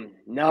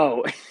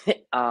no,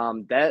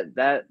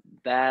 that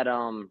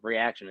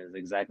reaction is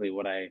exactly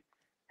what I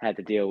had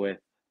to deal with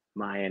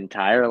my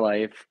entire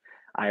life.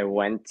 I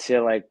went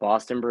to like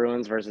Boston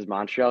Bruins versus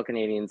Montreal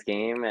Canadiens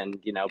game, and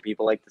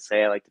people like to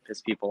say I like to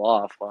piss people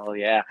off. Well,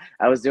 yeah,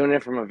 I was doing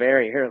it from a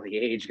very early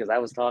age because I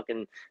was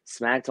talking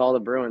smack to all the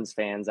Bruins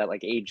fans at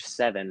like age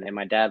 7, and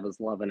my dad was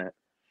loving it.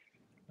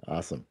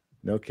 Awesome.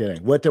 No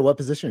kidding. What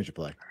position did you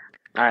play?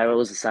 I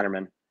was a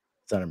centerman.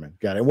 Centerman.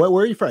 Got it. Where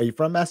are you from? Are you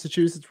from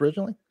Massachusetts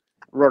originally?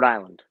 Rhode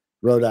Island.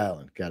 Rhode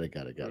Island. Got it.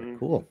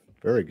 Cool.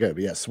 Very good.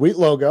 But yeah, sweet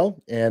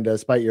logo. And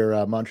despite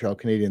your Montreal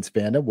Canadiens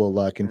fandom,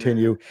 we'll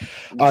continue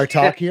our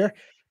talk here.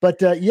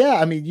 But yeah,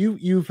 I mean,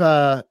 you've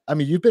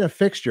been a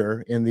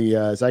fixture in the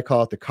as I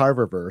call it, the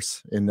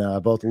Carververse in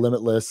both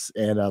Limitless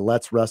and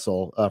Let's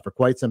Wrestle for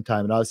quite some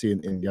time, and obviously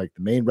in like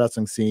the main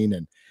wrestling scene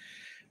and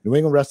New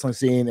England wrestling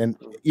scene. And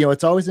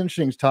it's always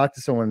interesting to talk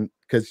to someone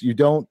because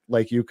you're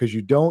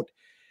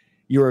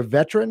a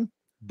veteran,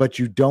 but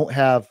you don't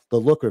have the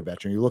look of a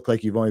veteran. You look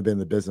like you've only been in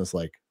the business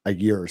like a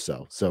year or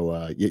so.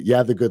 So you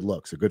have the good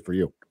look. So good for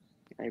you.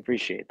 I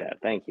appreciate that.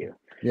 Thank you.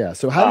 Yeah.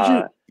 So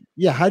how'd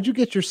you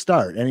get your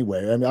start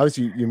anyway? I mean,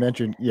 obviously you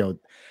mentioned,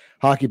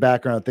 hockey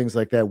background, things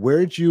like that.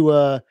 Where'd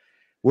you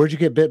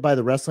get bit by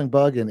the wrestling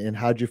bug, and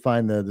how'd you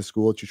find the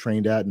school that you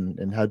trained at,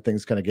 and how'd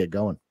things kind of get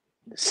going?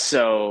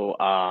 So,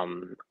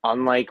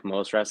 unlike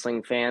most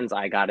wrestling fans,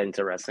 I got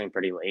into wrestling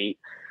pretty late.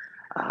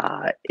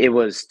 It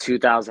was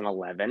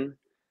 2011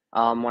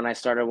 when I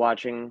started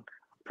watching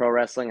pro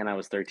wrestling, and I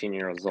was 13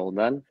 years old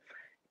then.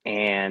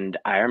 And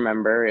I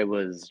remember it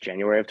was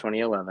January of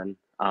 2011.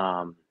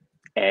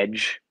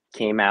 Edge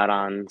came out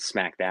on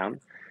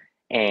SmackDown,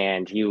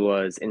 and he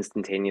was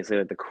instantaneously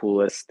like the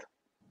coolest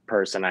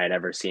person I had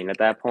ever seen at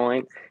that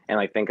point. And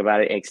like, think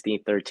about it,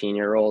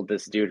 13-year-old,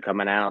 this dude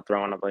coming out,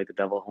 throwing up like the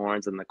devil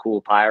horns and the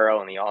cool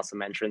pyro and the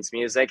awesome entrance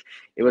music.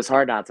 It was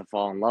hard not to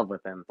fall in love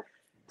with him.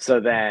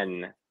 So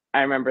then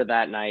I remember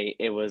that night,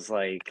 it was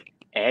like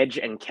Edge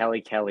and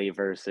Kelly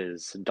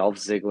versus Dolph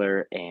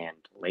Ziggler and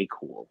Lay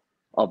Cool,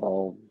 of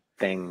all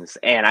things.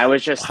 And I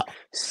was just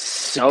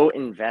so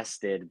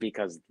invested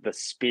because the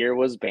spear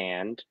was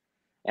banned,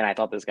 and I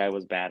thought this guy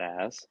was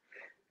badass.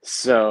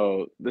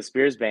 So the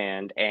spear's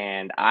banned,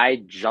 and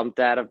I jumped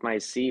out of my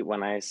seat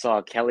when I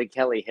saw Kelly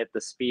hit the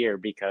spear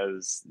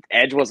because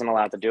Edge wasn't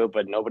allowed to do it,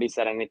 but nobody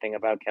said anything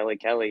about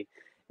Kelly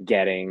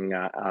getting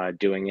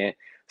doing it.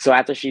 So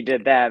after she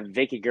did that,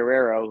 Vicky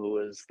Guerrero, who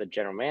was the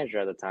general manager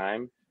at the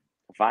time,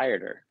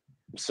 fired her.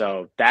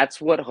 So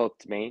that's what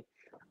hooked me.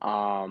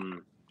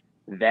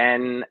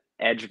 Then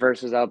Edge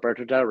versus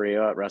Alberto Del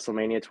Rio at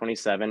WrestleMania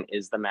 27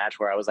 is the match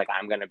where I was like,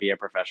 I'm going to be a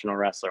professional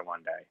wrestler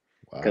one day.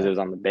 Because it was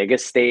on the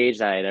biggest stage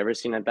that I had ever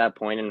seen at that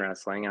point in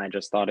wrestling, and I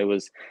just thought it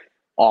was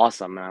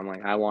awesome. And I'm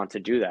like, I want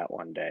to do that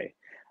one day.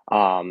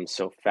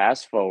 So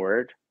fast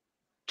forward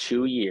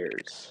 2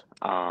 years.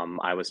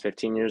 I was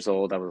 15 years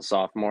old. I was a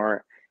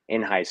sophomore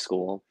in high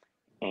school,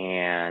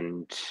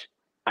 and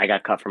I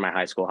got cut from my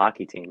high school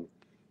hockey team.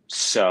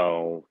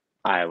 So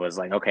I was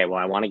like, okay, well,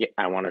 I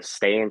want to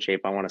stay in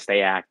shape. I want to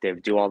stay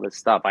active, do all this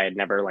stuff. I had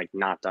never like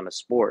not done a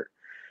sport.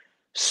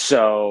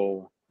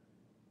 So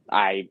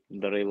I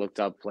literally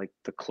looked up like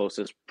the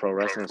closest pro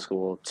wrestling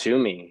school to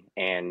me,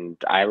 and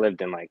I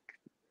lived in like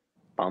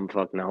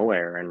bumfuck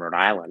nowhere in Rhode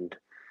Island.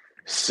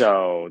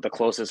 So the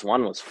closest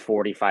one was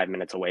 45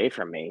 minutes away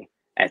from me.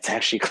 It's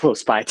actually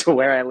close by to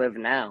where I live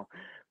now.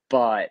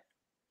 But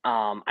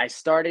I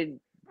started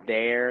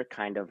there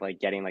kind of like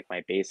getting like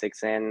my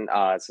basics in.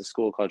 It's a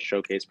school called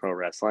Showcase Pro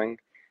Wrestling.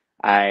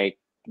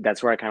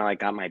 That's where I kind of like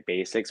got my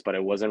basics, but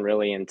it wasn't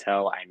really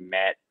until I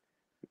met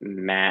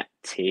Matt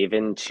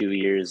Taven 2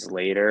 years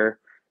later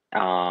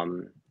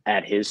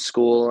at his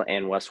school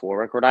in West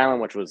Warwick, Rhode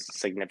Island, which was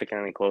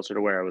significantly closer to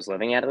where I was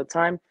living at the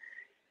time.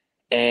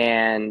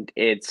 And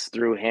it's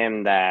through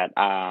him that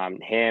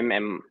him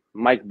and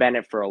Mike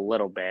Bennett for a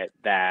little bit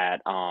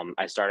that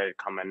I started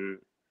coming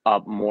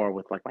up more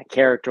with like my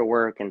character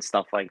work and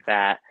stuff like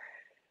that.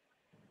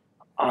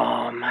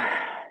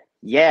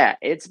 Yeah,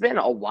 it's been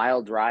a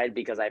wild ride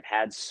because I've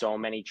had so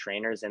many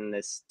trainers in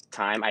this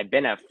time. I've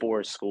been at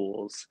 4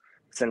 schools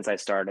since I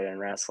started in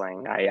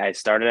wrestling. I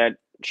started at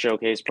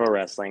Showcase Pro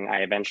Wrestling.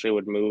 I eventually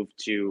would move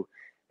to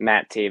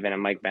Matt Taven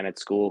and Mike Bennett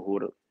School,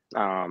 who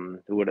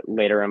would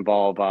later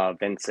involve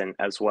Vincent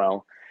as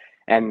well.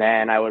 And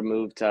then I would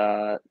move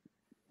to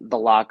the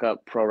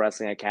Lockup Pro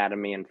Wrestling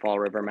Academy in Fall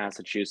River,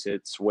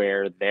 Massachusetts,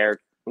 where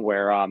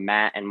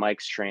Matt and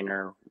Mike's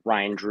trainer,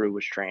 Ryan Drew,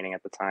 was training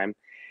at the time.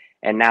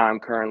 And now I'm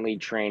currently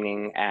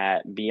training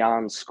at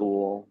Beyond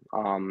School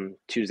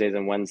Tuesdays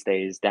and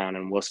Wednesdays down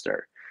in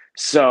Worcester.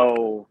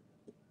 So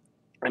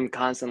I'm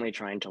constantly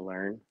trying to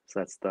learn. So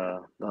that's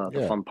the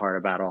fun part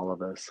about all of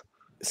this.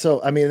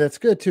 So, I mean, that's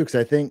good too, because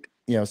I think,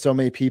 so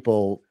many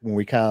people, when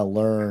we kind of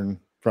learn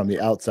from the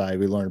outside,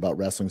 we learn about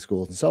wrestling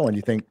schools and so on.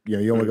 You think,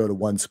 you only go to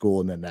one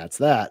school and then that's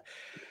that.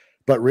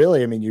 But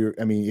really, I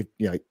mean,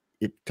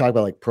 you talk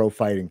about like pro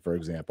fighting, for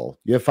example.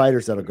 You have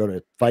fighters that'll go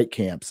to fight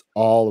camps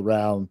all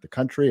around the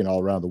country and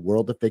all around the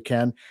world if they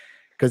can,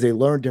 because they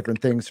learn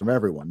different things from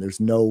everyone. There's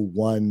no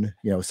one,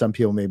 some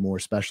people may be more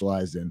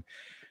specialized in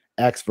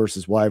X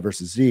versus Y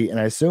versus Z. And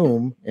I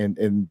assume,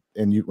 and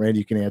you, Randy,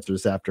 you can answer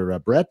this after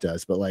Brett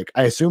does, but like,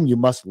 I assume you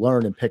must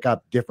learn and pick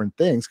up different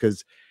things,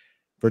 because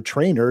for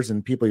trainers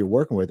and people you're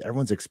working with,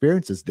 everyone's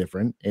experience is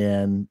different.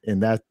 And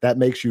that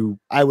makes you,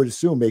 I would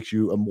assume, makes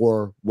you a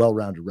more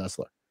well-rounded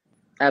wrestler.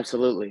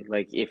 Absolutely.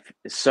 Like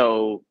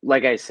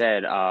I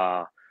said,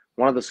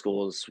 one of the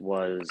schools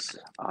was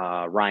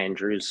Ryan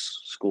Drew's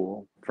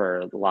school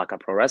for the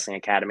Lockup Pro Wrestling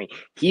Academy.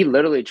 He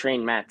literally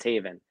trained Matt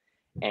Taven,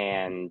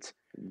 and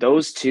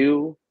those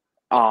two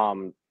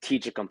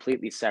teach a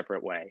completely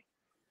separate way.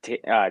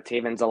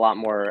 Taven's a lot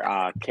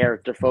more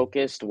character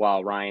focused,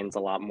 while Ryan's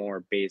a lot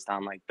more based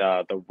on like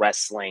the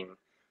wrestling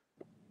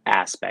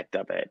aspect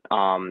of it.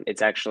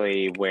 It's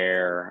actually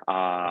where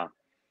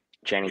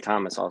Channing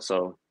Thomas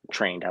also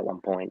trained at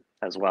one point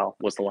as well,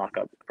 was the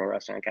Lockup Pro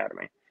Wrestling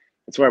Academy.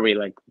 It's where we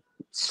like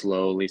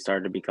slowly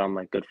started to become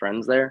like good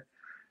friends there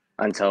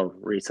until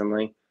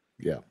recently.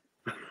 Yeah.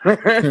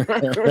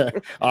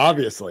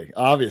 obviously.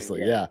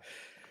 Yeah.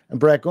 And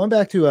Brett, going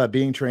back to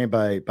being trained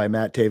by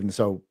Matt Taven,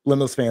 so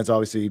Limitless fans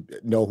obviously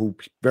know who,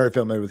 very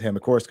familiar with him,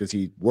 of course, because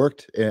he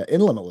worked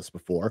in Limitless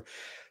before.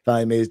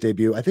 Finally made his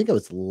debut. I think it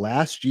was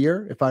last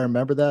year, if I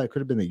remember that. It could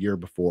have been the year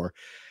before,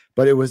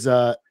 but it was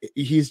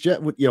he's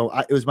just,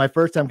 it was my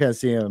first time kind of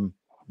seeing him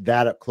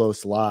that up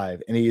close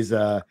live, and he's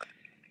a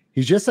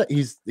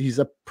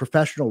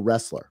professional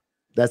wrestler.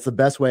 That's the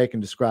best way I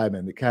can describe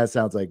him. It kind of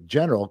sounds like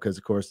general, because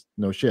of course,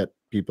 no shit,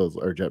 people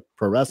are just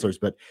pro wrestlers,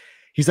 but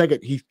he's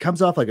like he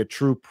comes off like a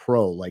true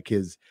pro. Like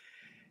his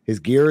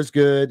gear is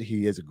good.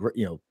 He is a great,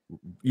 you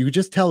could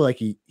just tell like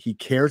he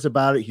cares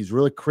about it. He's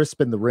really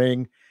crisp in the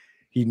ring.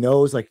 He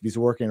knows like if he's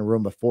working in a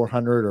room of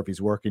 400 or if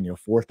he's working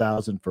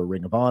 4,000 for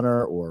Ring of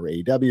Honor or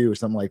AEW or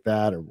something like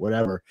that or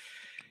whatever.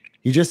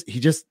 He just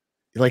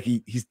like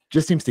he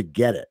just seems to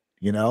get it,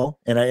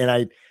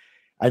 And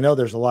I know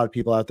there's a lot of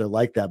people out there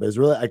like that, but it's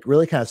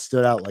really kind of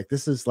stood out. Like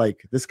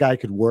this guy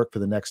could work for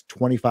the next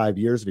 25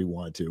 years if he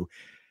wanted to,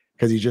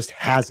 because he just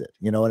has it,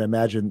 And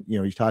imagine,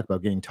 you talk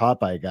about getting taught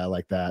by a guy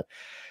like that.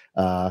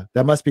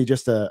 That must be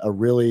just a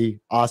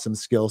really awesome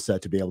skill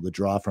set to be able to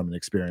draw from an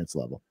experience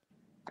level.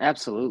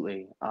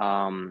 Absolutely.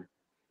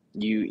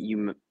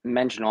 You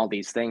mention all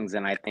these things,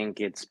 and I think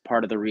it's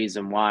part of the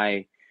reason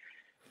why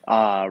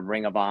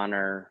Ring of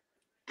Honor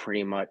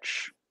pretty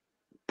much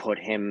put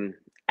him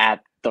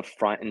at the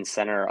front and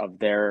center of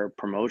their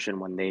promotion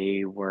when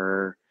they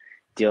were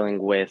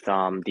dealing with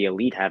the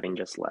Elite having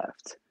just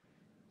left.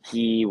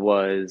 He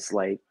was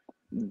like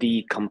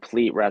the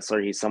complete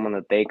wrestler. He's someone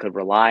that they could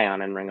rely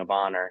on in Ring of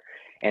Honor.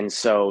 And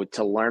so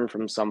to learn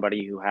from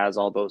somebody who has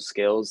all those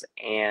skills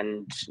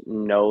and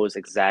knows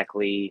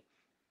exactly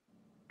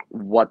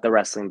what the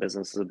wrestling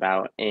business is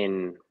about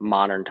in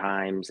modern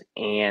times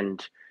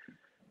and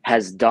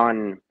has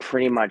done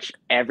pretty much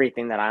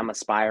everything that I'm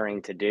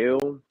aspiring to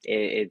do,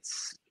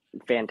 it's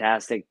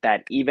fantastic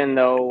that even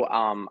though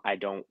I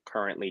don't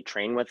currently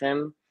train with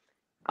him,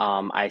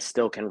 I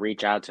still can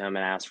reach out to him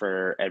and ask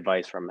for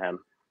advice from him.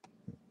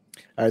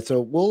 All right,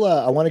 so we'll.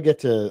 I want to get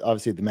to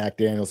obviously the Mac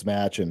Daniels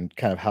match and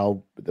kind of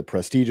how the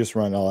prestigious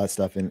run, all that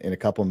stuff in a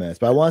couple of minutes.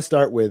 But I want to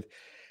start with,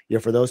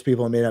 for those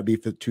people who may not be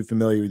too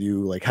familiar with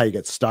you, like how you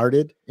get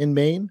started in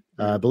Maine.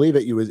 I believe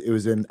it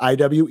was in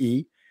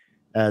IWE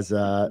as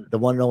the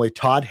one and only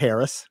Todd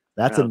Harris.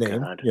 That's a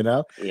name, God.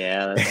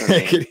 Yeah, that's a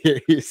name. I could hear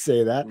you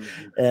say that.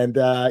 And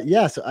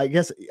so I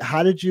guess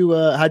how'd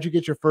you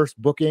get your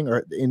first booking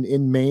or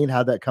in Maine?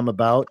 How'd that come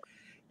about?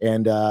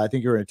 And I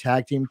think you're in a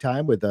tag team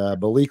time with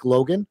Malik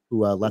Logan,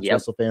 who Let's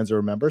Wrestle fans will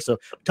remember. So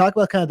talk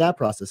about kind of that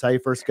process, how you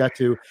first got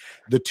to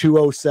the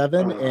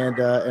 207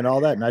 and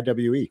all that in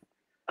IWE.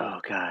 Oh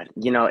God,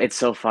 it's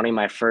so funny.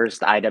 My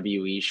first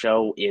IWE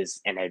show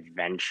is an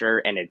adventure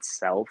in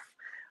itself.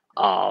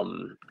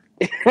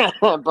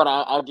 But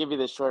I'll give you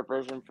the short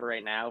version for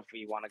right now. If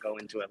we want to go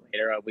into it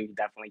later, we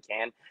definitely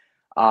can.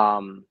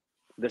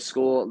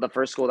 The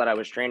first school that I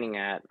was training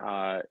at,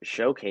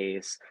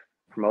 Showcase,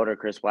 promoter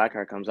Chris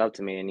Blackheart comes up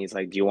to me and he's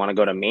like, "Do you want to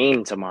go to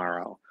Maine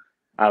tomorrow?"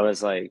 I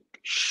was like,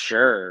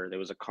 "Sure." There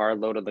was a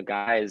carload of the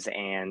guys,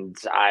 and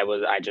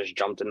I just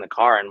jumped in the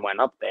car and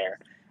went up there.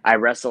 I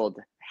wrestled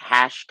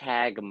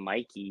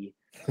 #Mikey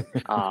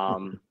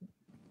on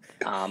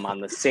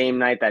the same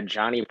night that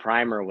Johnny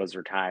Primer was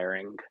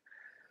retiring.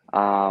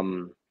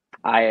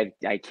 I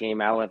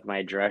came out with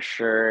my dress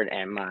shirt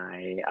and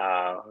my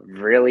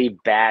really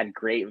bad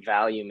Great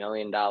Value $1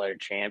 Million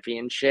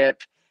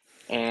Championship.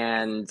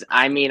 And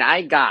I mean,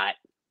 I got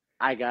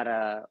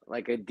a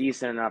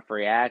decent enough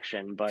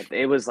reaction, but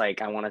it was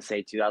like, I want to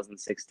say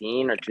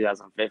 2016 or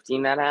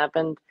 2015 that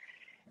happened.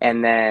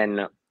 And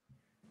then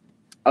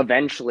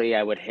eventually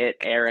I would hit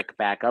Eric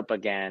back up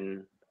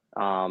again.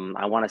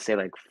 I want to say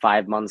like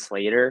 5 months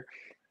later,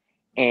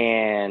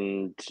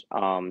 and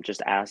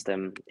just asked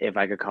him if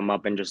I could come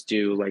up and just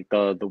do like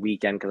the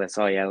weekend, because I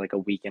saw he had like a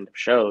weekend of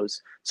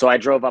shows. So I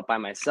drove up by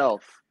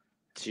myself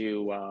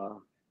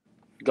to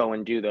go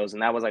and do those.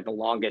 And that was like the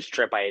longest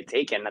trip I had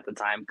taken at the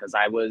time because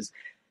I was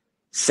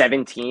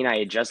 17. I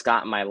had just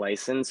gotten my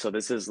license. So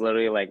this is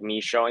literally like me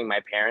showing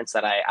my parents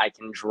that I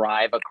can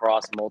drive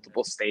across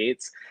multiple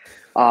states.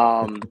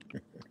 And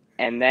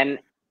then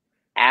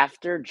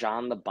after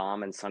John the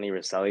Bomb and Sonny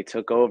Rosselli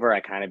took over, I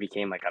kind of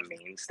became like a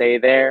mainstay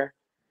there.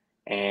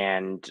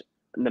 And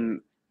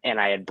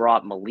I had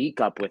brought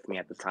Malik up with me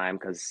at the time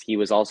because he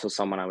was also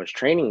someone I was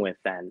training with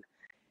then.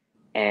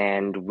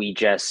 And we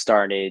just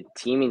started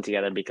teaming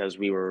together because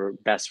we were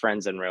best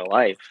friends in real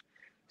life.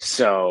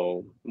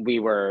 So we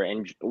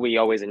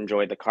always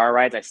enjoyed the car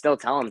rides. I still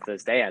tell him to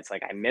this day, it's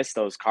like I miss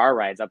those car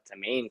rides up to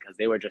Maine because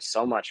they were just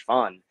so much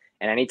fun.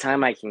 And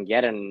anytime I can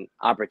get an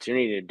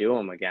opportunity to do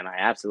them again, I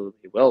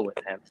absolutely will with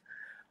him.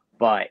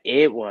 But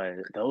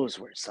those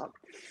were some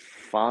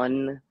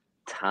fun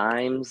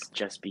times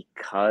just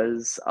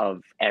because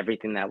of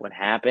everything that would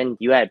happen.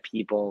 You had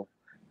people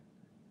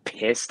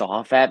pissed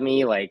off at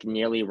me, like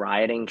nearly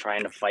rioting,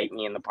 trying to fight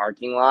me in the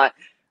parking lot.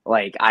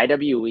 Like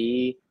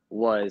IWE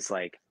was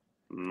like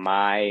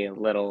my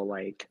little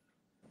like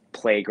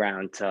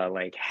playground to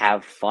like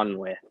have fun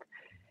with.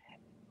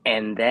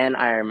 And then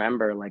I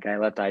remember like I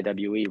left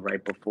IWE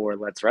right before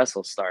Let's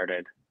Wrestle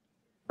started.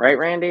 Right,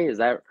 Randy? Is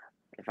that,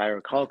 if I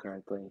recall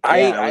correctly?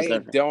 Yeah, I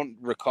don't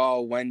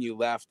recall when you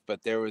left, but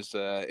it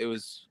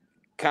was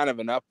kind of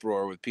an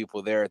uproar with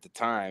people there at the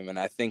time, and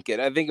I think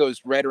it was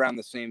right around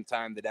the same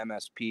time that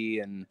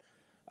MSP and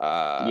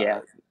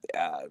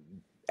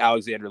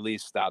Alexander Lee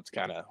stopped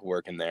kind of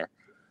working there.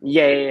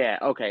 Yeah.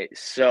 Okay,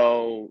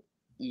 so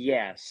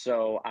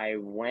I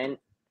went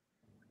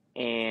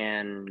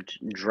and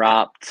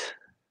dropped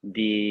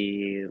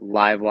the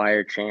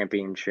Livewire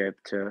Championship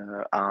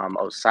to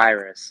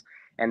Osiris,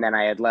 and then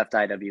I had left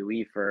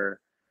IWE for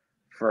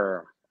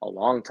a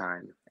long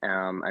time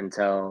and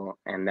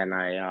then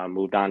I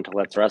moved on to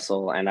Let's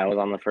Wrestle, and I was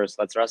on the first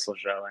Let's Wrestle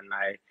show, and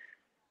I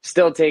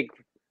still take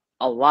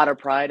a lot of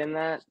pride in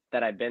that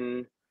I've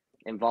been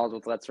involved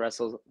with Let's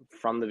Wrestle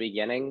from the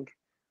beginning.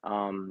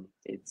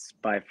 It's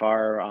by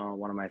far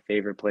one of my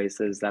favorite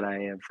places that I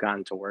have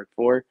gotten to work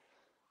for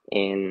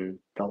in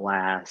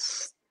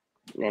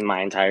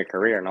my entire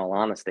career, in all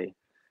honesty.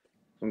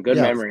 Some good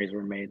memories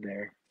were made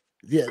there.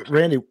 Yeah,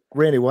 Randy,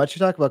 why don't you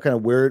talk about kind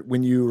of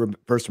when you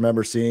first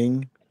remember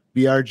seeing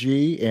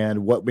BRG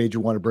and what made you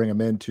want to bring him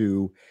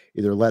into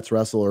either Let's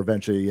Wrestle or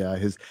eventually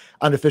his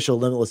unofficial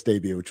Limitless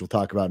debut, which we'll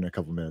talk about in a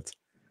couple minutes.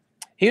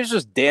 He was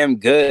just damn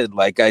good.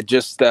 Like I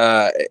just,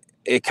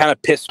 it kind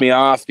of pissed me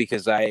off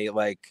because I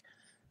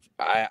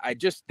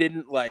just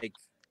didn't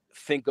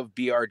think of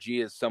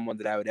BRG as someone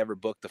that I would ever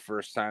book the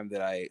first time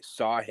that I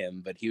saw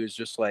him. But he was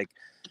just like,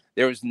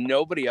 there was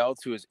nobody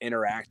else who was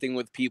interacting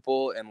with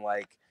people and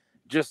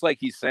just like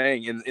he's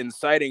saying,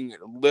 inciting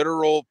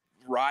literal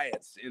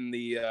riots in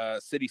the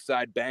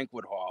Cityside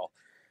Banquet Hall,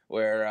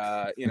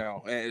 where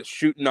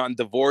shooting on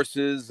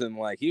divorces, and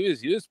he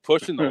was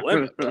pushing the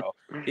limit, bro.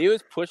 He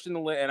was pushing the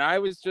limit, and I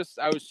was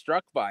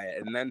struck by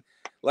it. And then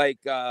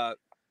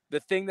the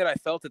thing that I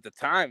felt at the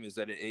time is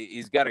that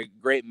he's got a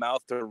great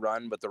mouth to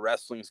run, but the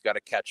wrestling's got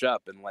to catch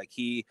up. And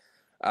he,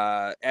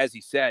 as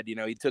he said,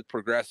 he took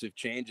progressive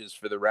changes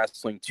for the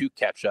wrestling to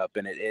catch up,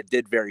 and it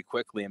did very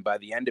quickly. And by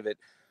the end of it,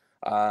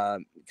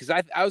 because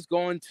I was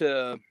going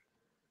to,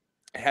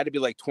 it had to be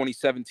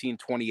 2017,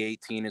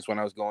 2018 is when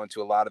I was going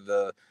to a lot of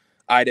the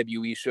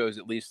IWE shows,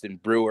 at least in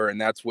Brewer. And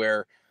that's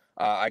where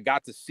I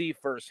got to see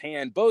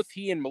firsthand both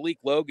he and Malik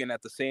Logan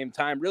at the same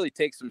time really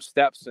take some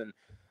steps and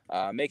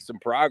make some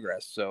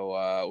progress.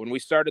 So when we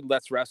started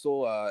Let's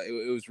Wrestle,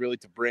 it was really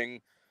to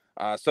bring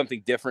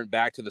something different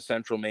back to the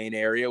Central Maine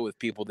area with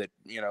people that,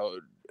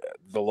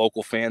 the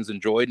local fans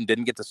enjoyed and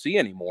didn't get to see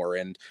anymore.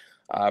 And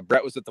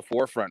Brett was at the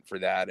forefront for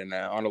that, and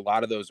on a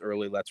lot of those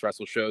early Let's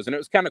Wrestle shows. And it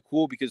was kind of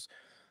cool because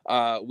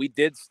we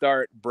did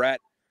start Brett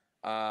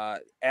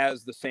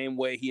as the same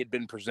way he had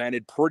been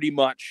presented pretty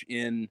much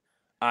in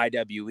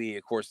IWE.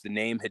 Of course, the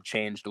name had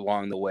changed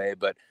along the way,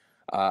 but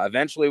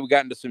eventually we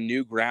got into some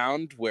new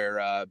ground where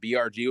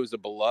BRG was a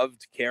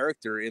beloved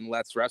character in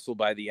Let's Wrestle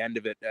by the end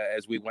of it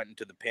as we went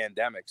into the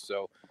pandemic.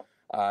 So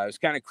it was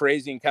kind of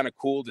crazy and kind of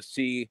cool to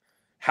see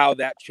how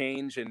that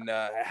changed and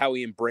how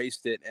he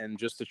embraced it, and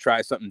just to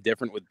try something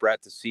different with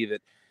Brett, to see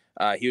that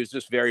he was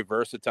just very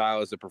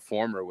versatile as a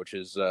performer, which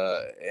is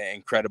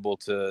incredible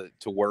to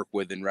work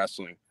with in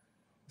wrestling.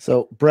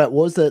 So Brett,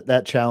 what was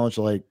that challenge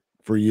like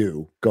for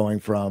you, going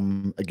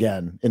from,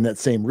 again, in that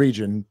same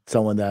region,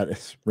 someone that,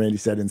 as Randy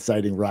said,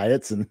 inciting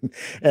riots and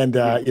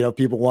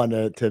people want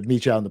to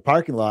meet you out in the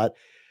parking lot,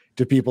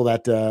 to people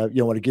that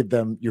want to give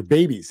them your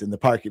babies in the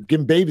parking,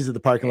 give them babies in the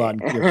parking lot,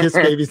 and kiss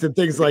babies and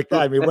things like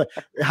that. I mean,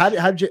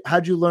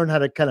 how'd you learn how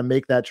to kind of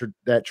make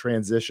that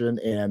transition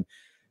and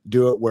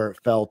do it where it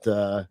felt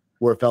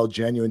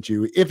genuine to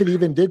you, if it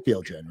even did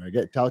feel genuine?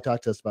 Talk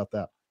to us about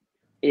that.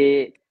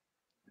 It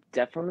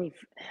definitely,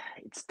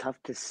 it's tough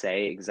to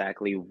say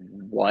exactly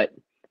what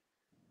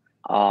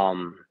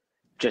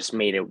just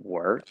made it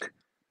work.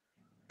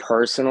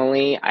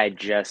 Personally, I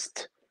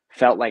just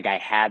felt like I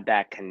had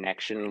that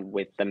connection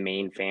with the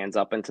main fans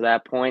up until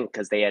that point,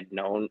 because they had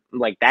known,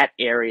 like, that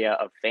area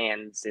of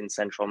fans in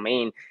Central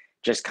Maine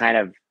just kind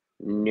of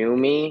knew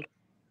me.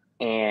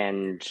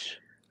 And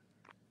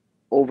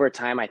over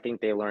time, I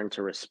think they learned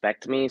to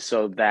respect me,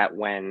 so that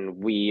when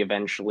we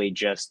eventually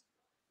just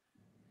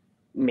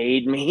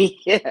made me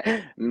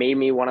made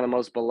me one of the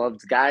most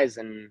beloved guys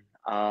in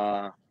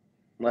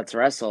Let's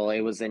Wrestle,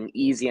 it was an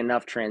easy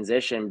enough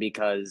transition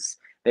because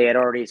they had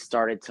already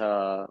started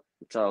to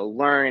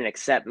learn and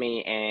accept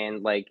me.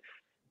 And like,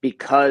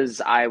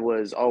 because I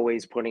was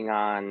always putting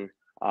on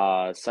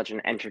such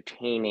an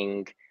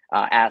entertaining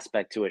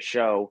aspect to a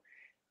show,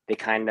 they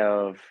kind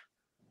of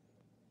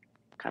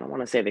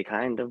want to say they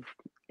kind of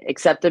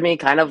accepted me,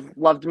 kind of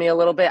loved me a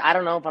little bit. I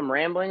don't know if I'm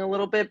rambling a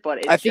little bit, but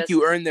I it's think just,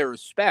 you earned their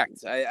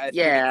respect. I think it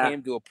yeah.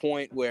 came to a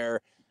point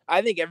where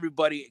I think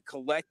everybody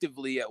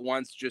collectively at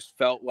once just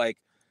felt like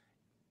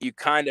you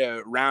kind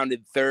of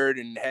rounded third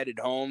and headed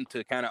home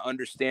to kind of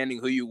understanding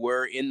who you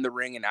were in the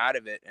ring and out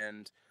of it.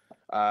 And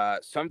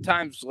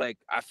sometimes, like,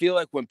 I feel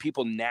like when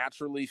people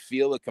naturally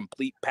feel a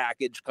complete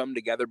package come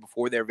together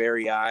before their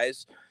very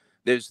eyes,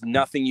 there's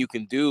nothing you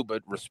can do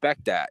but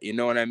respect that. You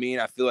know what I mean?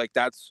 I feel like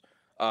that's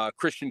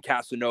Christian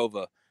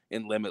Casanova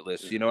in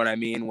Limitless. You know what I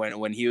mean?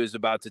 When he was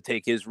about to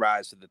take his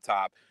rise to the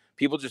top,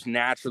 people just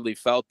naturally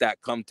felt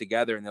that come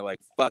together, and they're like,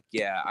 fuck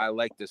yeah, I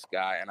like this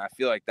guy. And I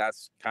feel like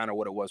that's kind of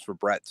what it was for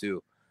Brett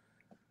too.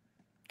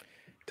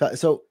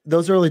 So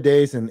those early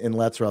days in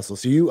Let's Wrestle.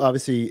 So you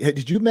obviously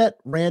did you meet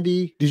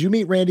Randy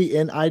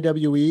in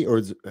IWE,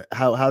 or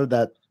how did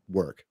that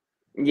work?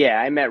 Yeah,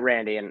 I met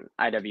Randy in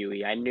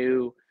IWE. I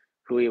knew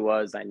who he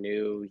was. I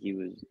knew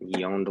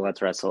he owned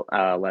Let's Wrestle,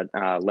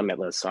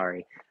 Limitless,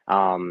 sorry.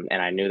 And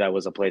I knew that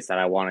was a place that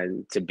I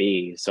wanted to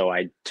be. So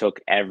I took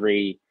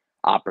every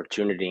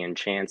opportunity and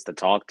chance to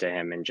talk to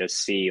him and just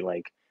see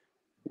like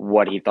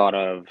what he thought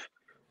of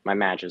my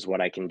matches,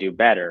 what I can do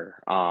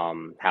better,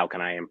 how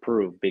can I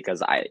improve,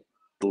 because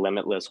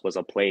Limitless was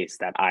a place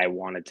that I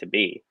wanted to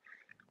be.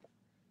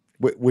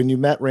 When you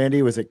met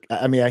Randy, was it?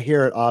 I mean, I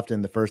hear it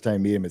often. The first time I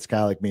meet him, it's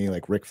kind of like meeting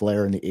like Ric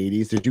Flair in the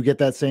 '80s. Did you get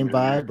that same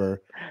vibe,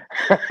 or?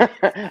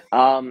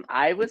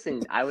 I was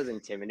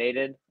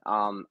intimidated.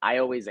 I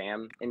always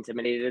am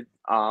intimidated.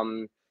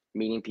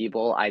 Meeting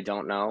people I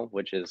don't know,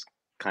 which is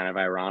kind of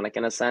ironic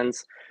in a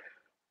sense.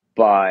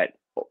 But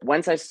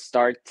once I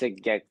start to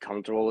get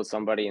comfortable with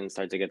somebody and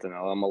start to get to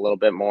know them a little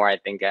bit more, I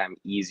think I'm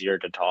easier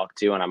to talk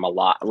to, and I'm a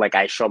lot like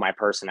I show my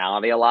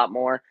personality a lot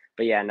more.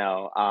 But yeah,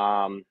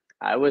 no.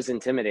 I was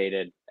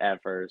intimidated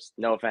at first.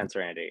 No offense,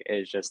 Randy.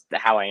 It's just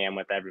how I am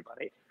with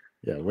everybody.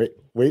 Yeah, wait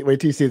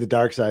till you see the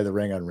dark side of the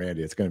ring on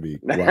Randy. It's going to be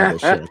wild as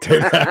shit. I'll tell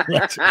you that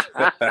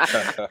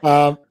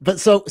much.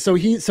 But so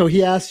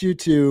he asked you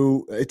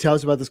to tell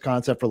us about this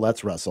concept for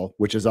Let's Wrestle,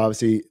 which is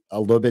obviously a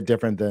little bit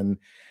different than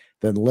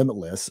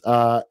Limitless.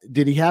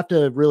 Did he have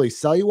to really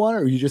sell you on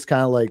it, or you just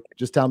kind of like,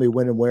 just tell me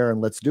when and where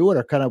and let's do it,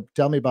 or kind of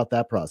tell me about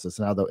that process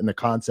and how the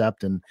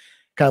concept and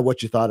kind of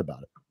what you thought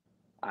about it?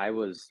 I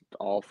was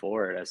all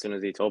for it. As soon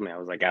as he told me, I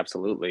was like,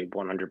 absolutely,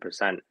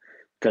 100%.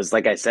 Because,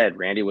 like I said,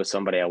 Randy was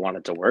somebody I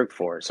wanted to work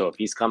for. So if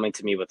he's coming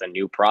to me with a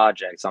new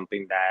project,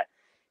 something that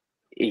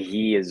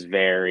he is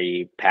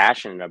very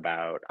passionate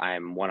about,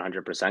 I'm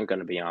 100% going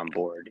to be on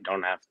board. You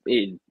don't have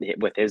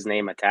with his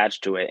name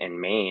attached to it in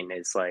Maine.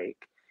 It's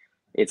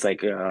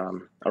like a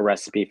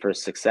recipe for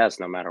success,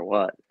 no matter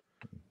what.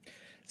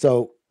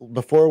 So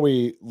before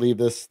we leave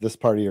this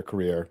part of your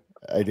career,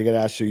 I did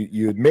ask you.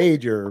 You had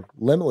made your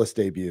Limitless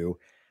debut.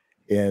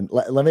 And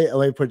let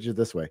me put it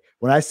this way.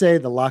 When I say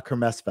the La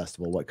Kermesse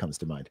Festival, what comes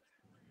to mind?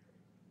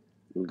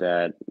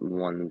 That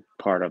one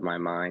part of my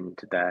mind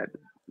that,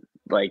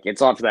 like,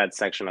 it's off that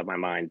section of my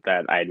mind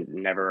that I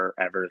never,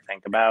 ever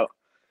think about.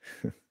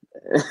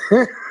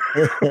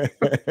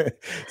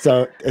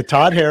 So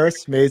Todd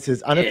Harris made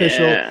his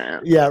unofficial.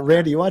 Yeah,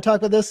 Randy, you want to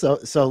talk about this?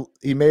 So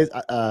he made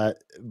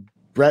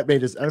Brett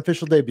made his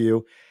unofficial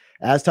debut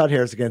as Todd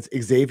Harris against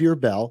Xavier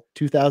Bell,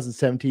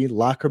 2017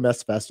 La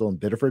Kermesse Festival in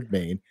Biddeford,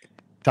 Maine.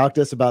 Talk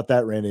to us about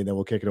that, Randy, and then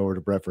we'll kick it over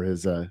to Brett for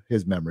his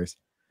memories.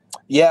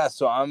 Yeah,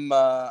 so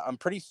I'm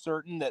pretty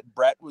certain that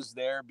Brett was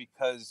there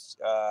because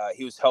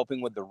he was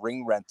helping with the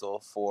ring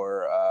rental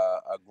for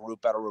a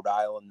group out of Rhode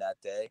Island that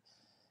day,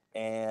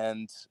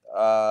 and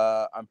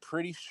I'm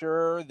pretty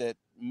sure that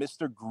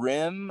Mr.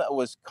 Grimm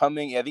was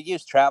coming. I think he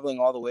was traveling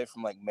all the way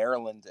from like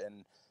Maryland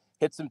and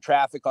hit some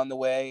traffic on the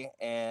way,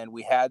 and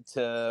we had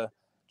to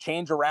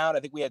change around. I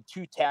think we had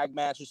 2 tag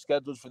matches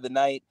scheduled for the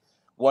night.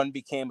 One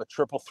became a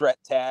triple threat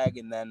tag,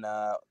 and then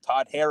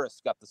Todd Harris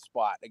got the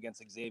spot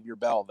against Xavier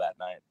Bell that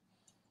night.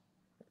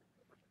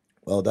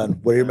 Well done.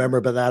 What do you remember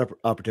about that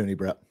opportunity,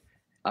 Brett?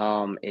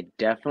 It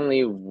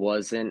definitely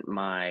wasn't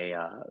my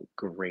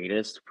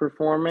greatest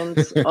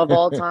performance of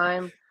all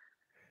time,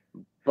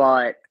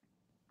 but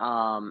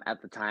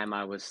at the time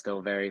I was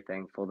still very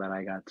thankful that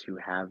I got to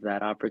have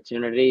that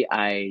opportunity.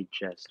 I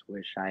just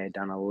wish I had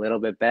done a little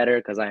bit better,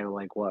 because I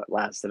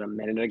lasted a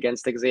minute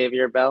against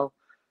Xavier Bell.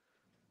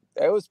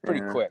 It was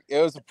pretty Yeah. quick. It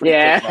was a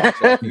pretty quick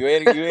matchup. You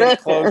ate a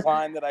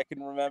clothesline that I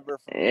can remember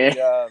from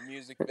the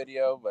music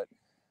video, but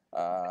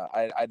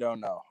I don't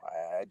know.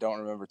 I don't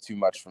remember too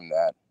much from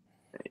that.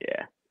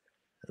 Yeah.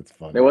 That's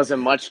funny. There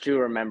wasn't much to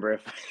remember,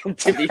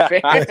 to be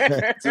fair.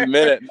 It's a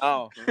minute.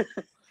 No.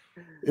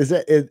 Is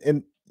it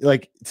in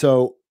like,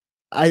 so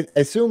I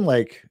assume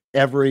like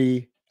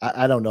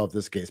I don't know if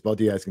this is the case, both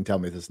of you guys can tell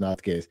me if this is not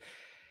the case.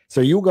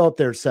 So you go up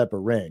there to set up a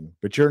ring,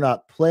 but you're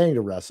not playing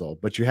to wrestle,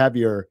 but you have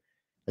I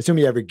assume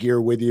you have your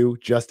gear with you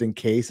just in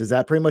case. Is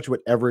that pretty much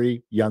what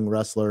every young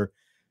wrestler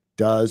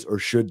does or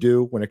should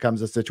do when it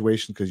comes to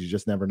situations? Because you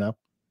just never know.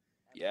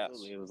 Yes.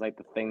 Absolutely. It was like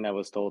the thing that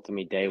was told to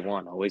me day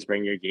one. Always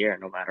bring your gear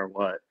no matter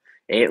what.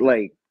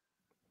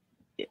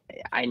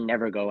 I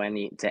never go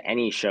to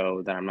any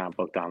show that I'm not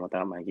booked on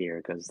without my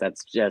gear, because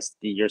that's just,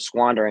 you're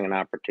squandering an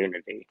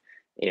opportunity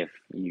if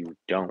you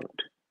don't.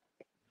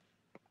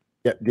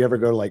 Yeah. Do you ever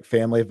go to like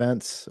family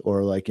events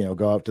or like,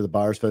 go out to the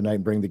bars for the night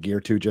and bring the gear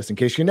too, just in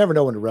case? You never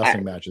know when a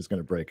wrestling match is going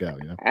to break out,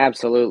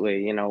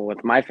 Absolutely.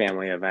 With my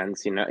family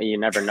events, you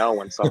never know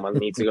when someone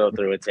needs to go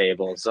through a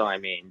table. So, I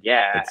mean,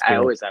 yeah, I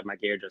always have my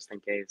gear just in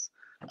case.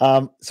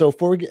 So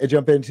before we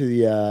jump into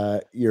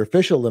your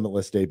official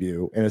Limitless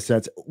debut, in a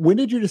sense, when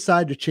did you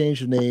decide to change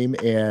the name,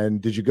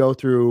 and did you go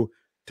through?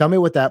 Tell me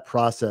what that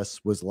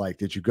process was like.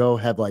 Did you go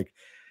have like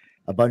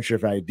a bunch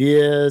of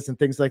ideas and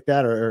things like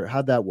that, or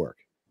how'd that work?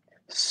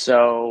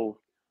 So,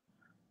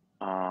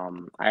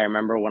 I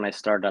remember when I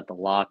started at the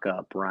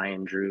lockup,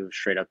 Ryan Drew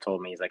straight up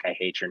told me, he's like, "I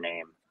hate your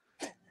name.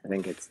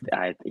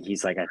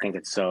 He's like, I think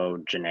it's so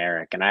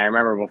generic." And I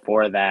remember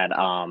before that,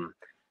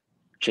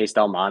 Chase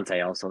Del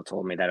Monte also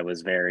told me that it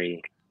was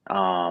very,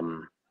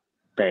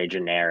 very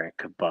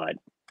generic. But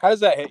how does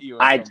that hit you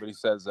when somebody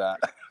says that?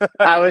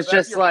 I was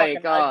just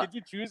like, did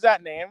you choose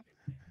that name?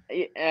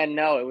 And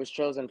no, it was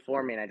chosen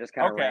for me, and I just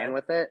kind of ran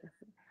with it.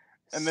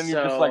 And then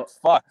you're just like,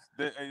 fuck,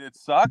 it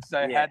sucks.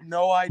 I had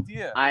no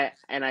idea.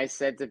 I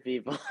said to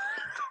people,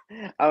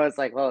 I was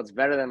like, well, it's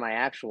better than my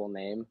actual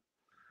name.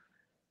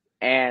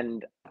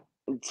 And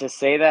to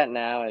say that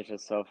now is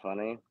just so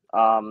funny.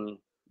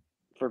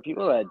 For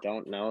people that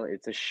don't know,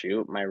 it's a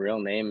shoot. My real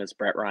name is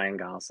Brett Ryan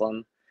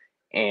Goslin.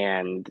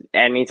 And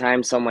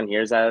anytime someone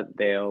hears that,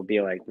 they'll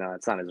be like, no,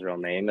 it's not his real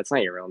name. It's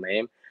not your real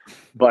name.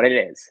 But it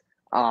is.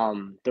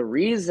 The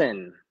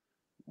reason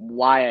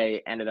why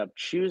I ended up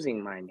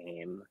choosing my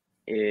name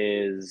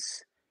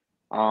is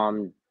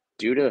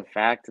due to the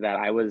fact that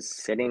I was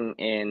sitting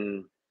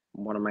in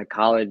one of my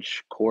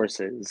college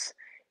courses,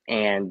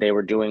 and they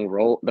were doing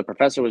the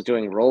professor was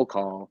doing roll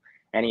call,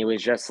 and he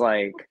was just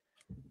like,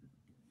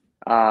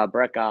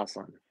 Brett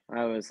Goslin.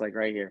 I was like,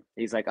 right here.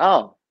 He's like,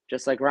 oh,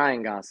 just like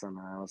Ryan Goslin.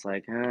 I was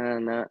like,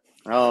 no.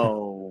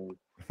 Oh,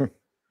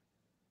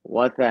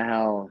 what the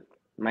hell?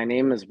 My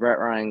name is Brett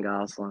Ryan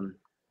Goslin.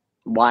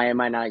 Why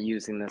am I not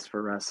using this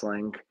for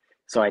wrestling?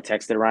 So I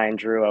texted Ryan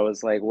Drew. I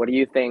was like, what do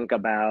you think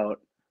about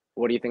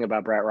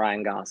Brett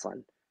Ryan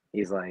Goslin?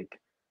 He's like,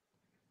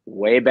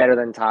 way better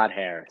than Todd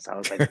Harris. I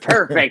was like,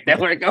 perfect. Then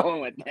we're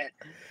going with it.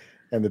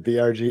 And the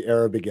BRG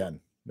era began.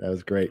 That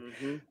was great.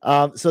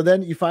 Mm-hmm. So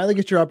then you finally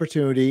get your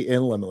opportunity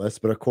in Limitless,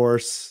 but of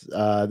course,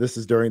 this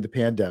is during the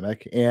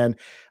pandemic. And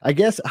I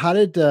guess, how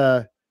did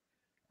I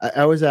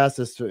always ask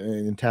this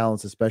in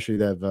talents, especially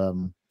that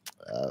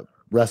have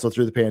wrestled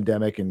through the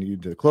pandemic and you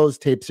did the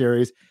closed tape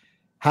series.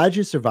 How did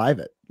you survive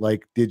it?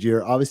 Like,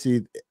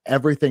 obviously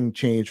everything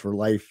changed for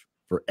life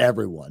for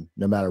everyone,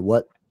 no matter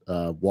what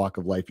walk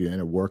of life you're in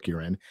or work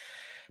you're in.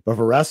 But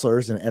for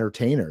wrestlers and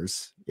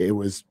entertainers, it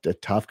was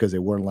tough because they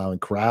weren't allowing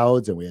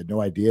crowds, and we had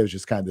no idea. It was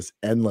just kind of this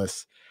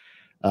endless,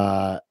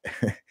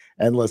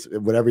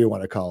 whatever you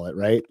want to call it,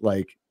 right?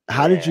 Like,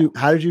 how did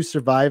you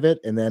survive it,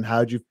 and then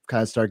how did you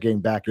kind of start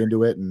getting back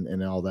into it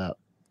and all that?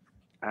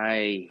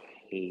 I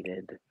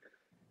hated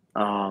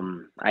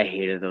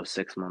those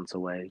 6 months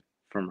away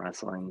from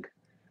wrestling.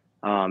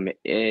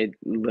 It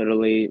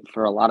literally,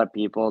 for a lot of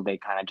people, they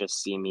kind of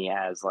just see me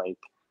as like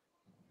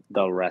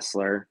the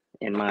wrestler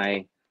in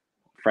my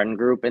friend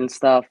group and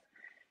stuff.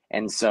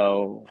 And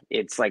so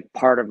it's like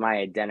part of my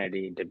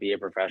identity to be a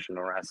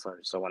professional wrestler.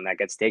 So when that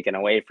gets taken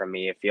away from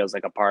me, it feels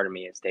like a part of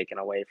me is taken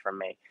away from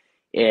me.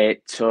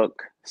 It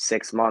took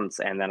 6 months,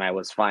 and then I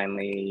was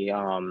finally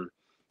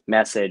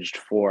messaged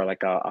for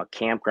like a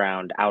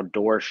campground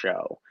outdoor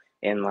show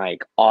in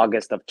like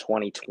August of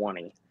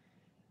 2020.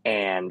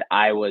 And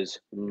I was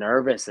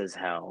nervous as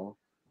hell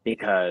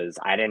because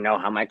I didn't know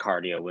how my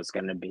cardio was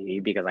going to be,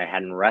 because I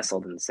hadn't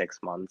wrestled in 6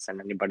 months. And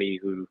anybody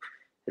who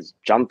has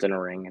jumped in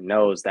a ring and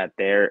knows that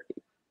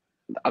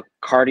a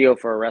cardio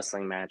for a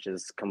wrestling match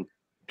is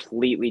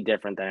completely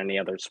different than any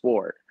other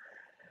sport.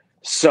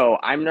 So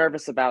I'm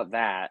nervous about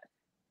that.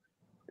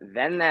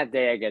 Then that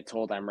day I get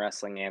told I'm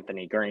wrestling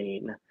Anthony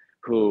Green,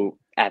 who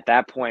at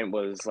that point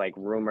was like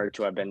rumored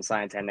to have been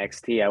signed to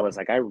NXT. I was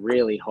like, I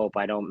really hope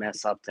I don't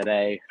mess up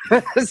today.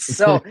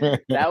 So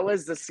that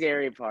was the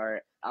scary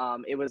part.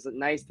 It was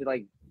nice to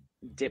like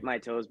dip my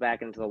toes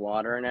back into the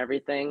water and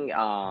everything.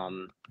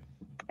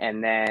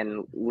 And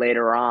then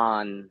later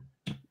on,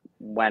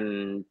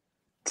 when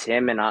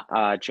Tim and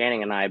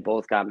Channing and I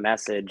both got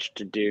messaged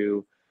to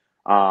do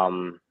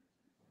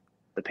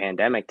the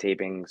pandemic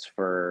tapings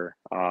for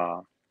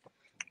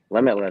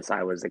Limitless,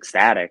 I was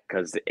ecstatic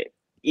because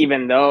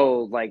even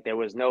though like there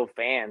was no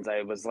fans,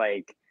 I was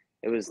like,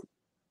 it was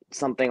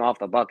something off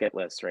the bucket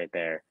list right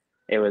there.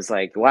 It was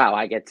like, wow,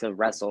 I get to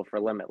wrestle for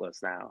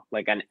Limitless now,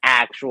 like an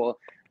actual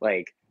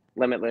like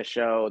Limitless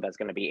show that's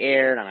going to be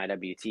aired on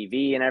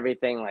IWTV and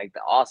everything. Like,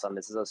 awesome.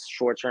 This is a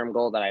short-term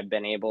goal that I've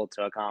been able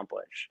to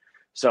accomplish.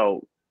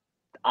 So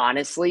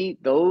honestly,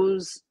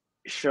 those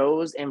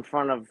shows in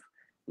front of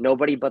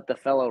nobody but the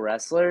fellow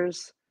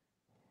wrestlers,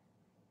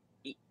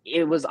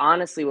 it was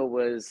honestly what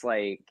was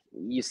like,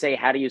 you say,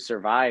 how do you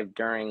survive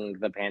during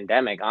the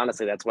pandemic?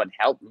 Honestly, that's what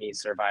helped me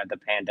survive the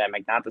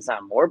pandemic. Not to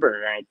sound morbid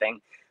or anything,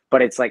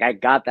 but it's like I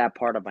got that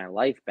part of my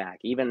life back,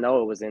 even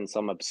though it was in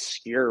some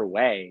obscure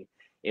way.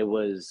 It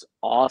was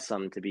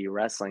awesome to be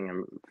wrestling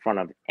in front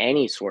of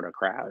any sort of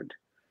crowd.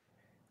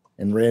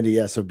 And Randy,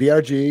 yeah, so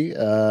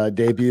BRG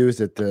debuts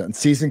at the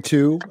season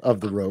 2 of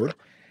The Road.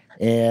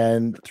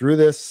 And through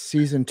this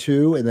season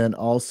 2 and then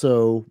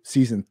also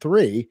season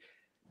 3,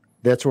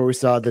 that's where we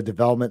saw the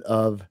development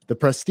of the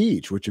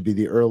Prestige, which would be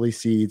the early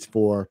seeds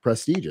for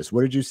Prestigious.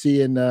 What did you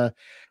see in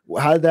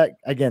how did that,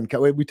 again,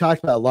 we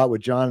talked about a lot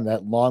with John in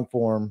that long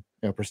form,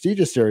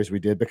 Prestigious series we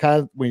did, but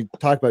kind of when we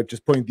talked about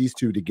just putting these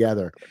two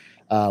together,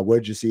 what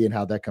did you see and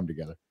how'd that come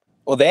together?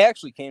 Well, they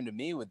actually came to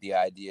me with the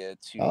idea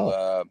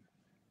to,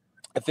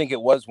 I think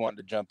it was one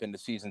to jump into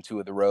season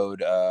 2 of The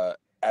Road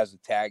as a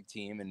tag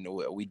team. And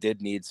we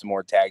did need some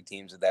more tag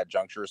teams at that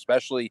juncture,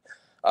 especially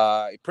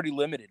pretty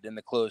limited in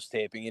the closed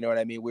taping. You know what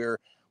I mean?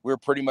 We're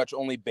pretty much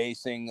only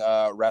basing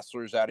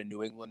wrestlers out of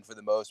New England for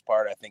the most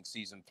part. I think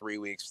season 3,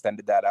 we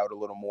extended that out a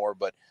little more,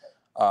 but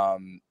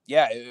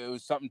yeah, it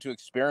was something to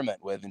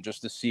experiment with and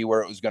just to see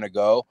where it was going to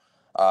go.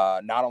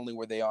 Not only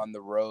were they on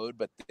the road,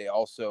 but they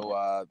also,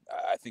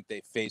 I think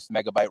they faced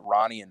Megabyte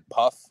Ronnie and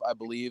Puff, I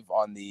believe,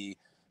 on the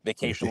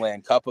Vacation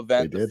Land Cup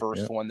event, the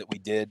first one that we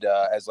did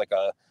as like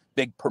a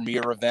big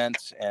premiere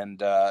event. And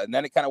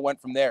then it kind of went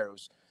from there. It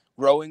was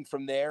growing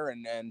from there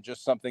and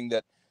just something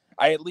that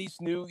I at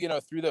least knew,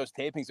 through those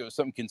tapings, it was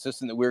something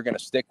consistent that we were going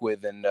to stick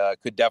with and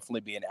could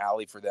definitely be an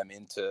alley for them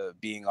into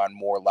being on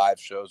more live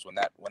shows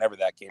whenever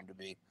that came to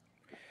be.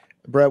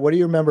 Brett, what do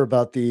you remember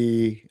about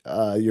the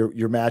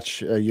your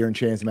match, your and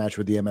Chain's match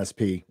with the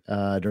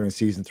MSP during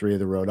season 3 of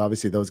The Road?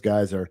 Obviously, those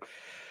guys are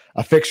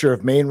a fixture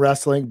of main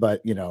wrestling,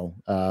 but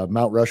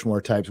Mount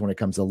Rushmore types when it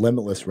comes to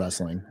Limitless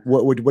Wrestling.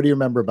 What do you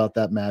remember about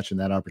that match and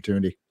that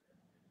opportunity?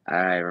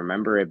 I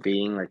remember it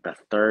being like the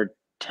third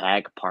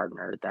tag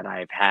partner that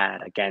I've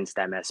had against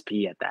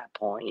MSP at that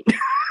point.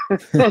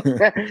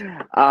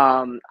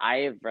 I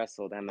have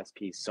wrestled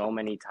MSP so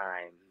many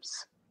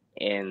times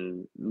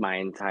in my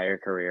entire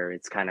career.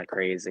 It's kind of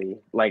crazy.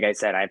 Like I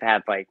said, I've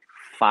had like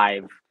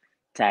 5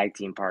 tag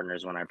team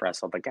partners when I've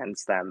wrestled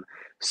against them.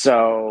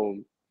 So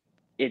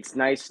it's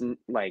nice,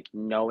 like,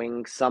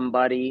 knowing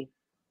somebody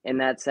in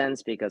that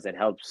sense because it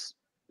helps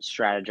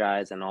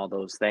strategize and all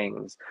those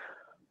things.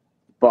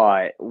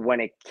 But when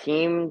it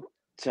came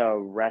to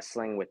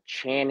wrestling with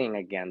Channing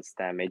against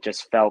them, it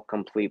just felt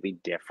completely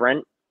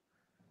different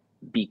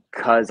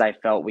because I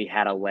felt we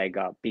had a leg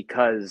up.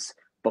 Because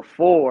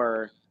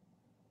before,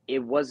 it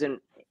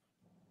wasn't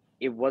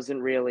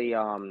really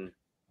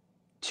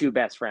two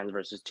best friends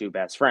versus two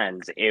best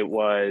friends. It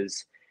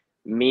was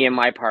me and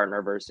my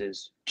partner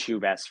versus two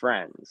best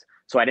friends.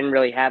 So I didn't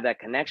really have that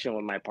connection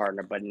with my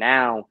partner, but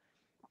now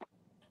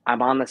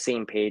I'm on the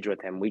same page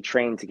with him. We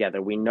train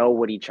together. We know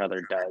what each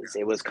other does.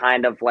 It was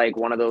kind of like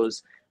one of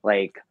those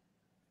like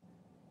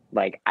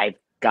I've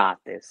got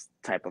this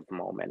type of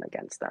moment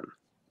against them.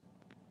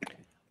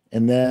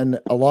 And then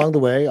along the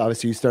way,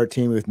 obviously you start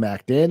teaming with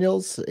Mac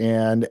Daniels,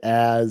 and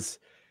as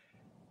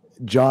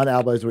John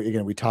Alba,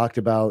 again, we talked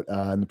about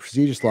in the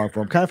Prestigious long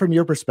form, kind of from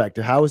your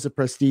perspective, how was the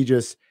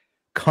Prestigious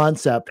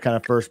concept kind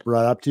of first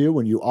brought up to you?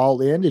 When you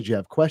all in, did you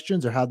have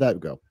questions or how'd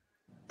that go?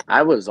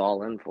 I was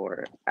all in for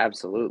it.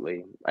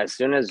 Absolutely. As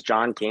soon as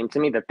John came to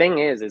me, the thing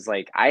is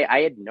like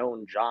I had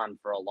known John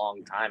for a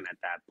long time at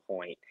that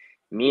point.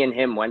 Me and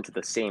him went to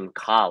the same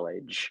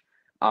college.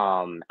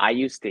 I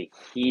used to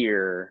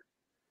hear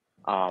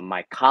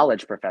my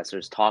college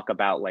professors talk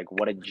about like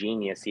what a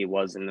genius he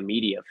was in the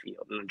media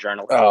field, in the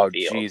journalism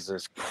field.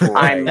 Jesus Christ.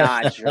 I'm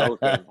not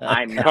joking.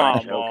 I'm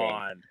not joking.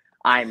 On.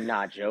 I'm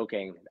not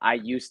joking. I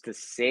used to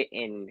sit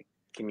in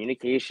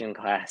communication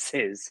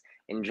classes,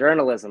 in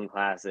journalism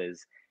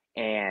classes,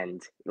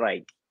 and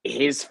like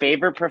his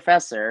favorite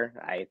professor,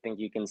 I think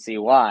you can see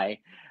why,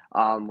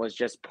 was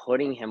just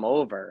putting him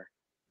over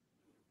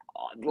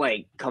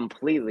like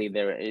completely.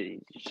 There,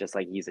 it's just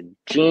like he's a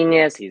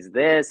genius, he's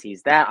this,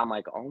 he's that. I'm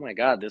like, oh my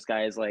god, this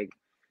guy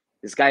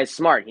is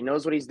smart. He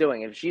knows what he's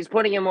doing. If she's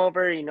putting him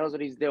over, he knows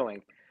what he's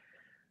doing.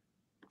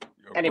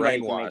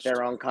 Anybody can make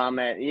their own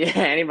comment. Yeah,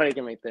 anybody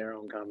can make their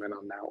own comment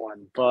on that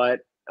one.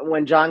 But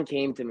when John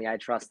came to me, I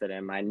trusted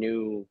him. I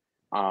knew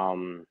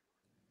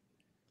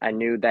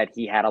that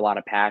he had a lot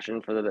of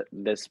passion for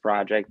this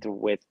project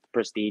with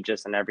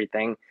Prestigious and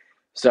everything.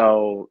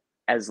 So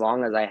as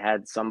long as I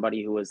had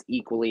somebody who was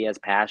equally as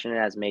passionate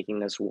as making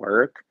this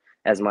work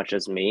as much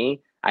as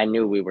me, I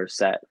knew we were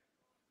set.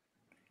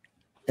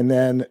 And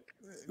then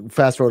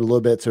fast forward a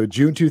little bit. So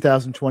June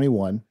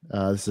 2021,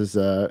 this is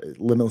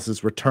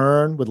Limitless's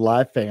return with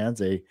live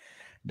fans, a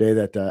day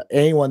that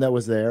anyone that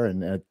was there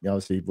and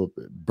obviously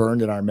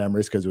burned in our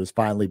memories because it was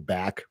finally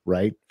back,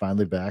 right?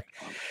 Finally back.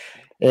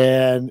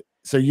 And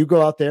so you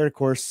go out there, of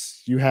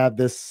course, you have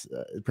this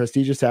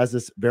Prestigious has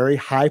this very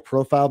high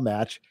profile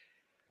match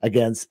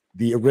against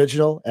the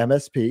original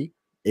MSP,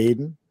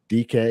 Aiden,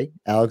 DK,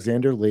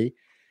 Alexander Lee. It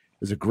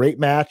was a great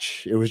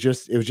match. It was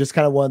just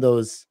kind of one of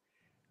those,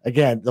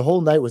 again, the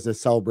whole night was a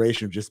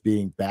celebration of just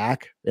being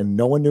back, and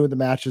no one knew the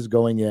matches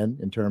going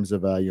in terms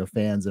of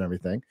fans and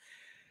everything.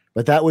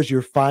 But that was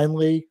you're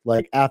finally,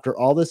 like, after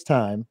all this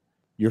time,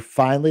 you're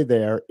finally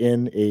there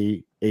in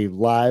a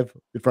live,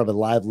 in front of a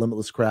live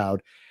Limitless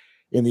crowd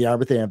in the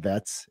Armatham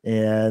Vets.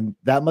 And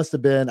that must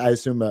have been, I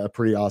assume, a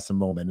pretty awesome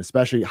moment,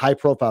 especially high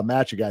profile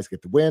match. You guys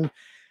get the win,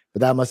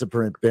 but that must have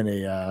been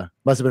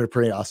a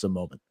pretty awesome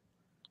moment.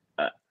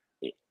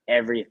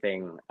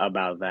 Everything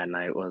about that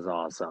night was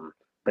awesome.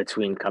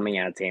 Between coming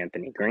out to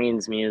Anthony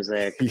Green's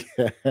music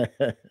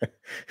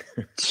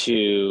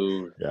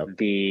to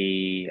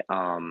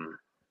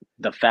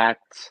the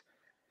fact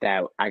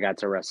that I got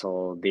to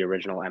wrestle the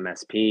original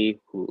MSP,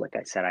 who, like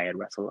I said, I had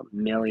wrestled a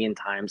million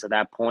times at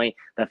that point.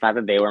 The fact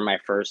that they were my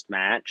first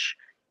match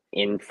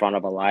in front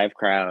of a live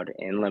crowd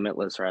in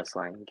Limitless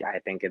Wrestling, I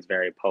think is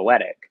very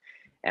poetic.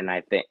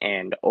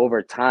 And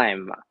over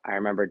time, I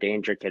remember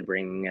Danger Kid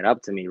bringing it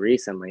up to me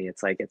recently.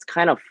 It's like, it's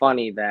kind of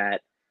funny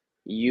that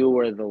you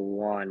were the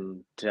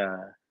one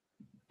to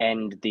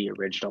end the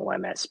original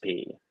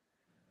MSP,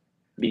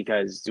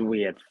 because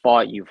we had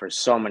fought you for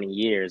so many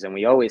years and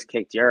we always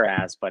kicked your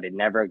ass, but it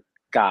never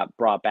got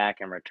brought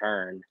back in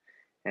return.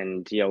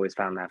 And he always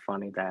found that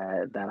funny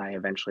that I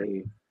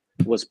eventually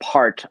was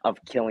part of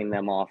killing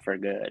them off for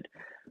good.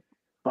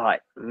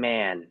 But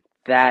man,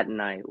 that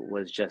night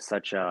was just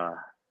such a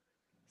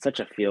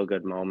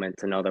feel-good moment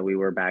to know that we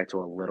were back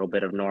to a little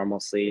bit of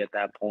normalcy at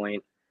that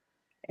point.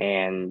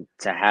 And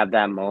to have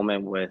that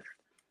moment with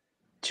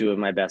two of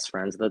my best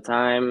friends at the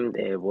time,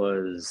 it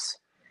was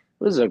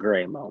a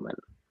great moment,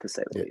 to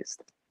say the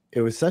least.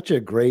 It was such a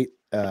great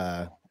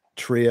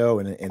trio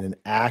and an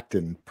act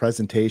and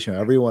presentation,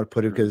 however you want to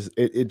put it, because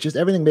it just,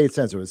 everything made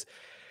sense. It was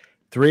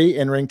three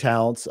in-ring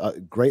talents,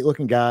 great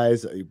looking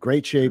guys,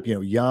 great shape,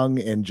 young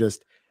and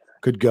just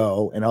could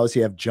go. And obviously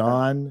you have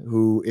John,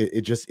 who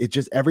it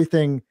just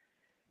everything.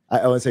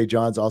 I want to say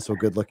John's also a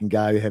good looking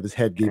guy. You have his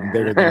head even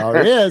bigger than all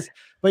it is,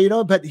 but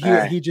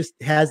he just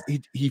has,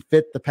 he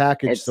fit the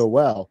package so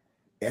well.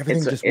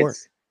 Everything just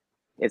worked.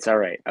 It's all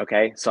right.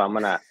 Okay. So I'm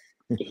going to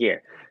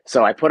here.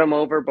 So I put him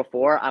over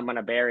before. I'm going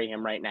to bury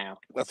him right now.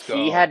 Let's go.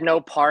 He had no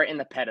part in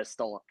the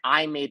pedestal.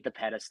 I made the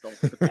pedestal.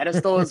 The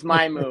pedestal is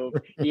my move.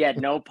 He had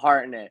no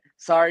part in it.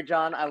 Sorry,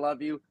 John. I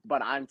love you,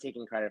 but I'm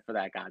taking credit for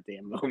that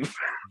goddamn move.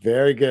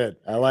 Very good.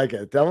 I like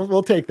it.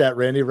 We'll take that,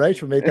 Randy.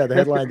 Right? We'll make that the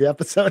headline of the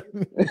episode.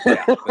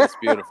 Yeah, that's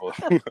beautiful.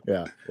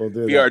 Yeah, we'll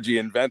do BRG,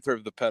 inventor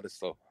of the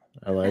pedestal.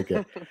 I like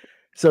it.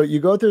 So you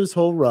go through this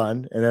whole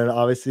run, and then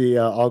obviously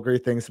all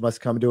great things must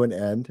come to an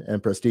end,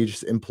 and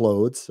Prestigious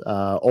implodes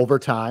over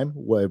time.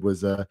 It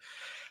was a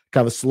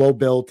kind of a slow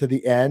build to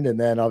the end, and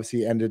then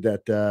obviously ended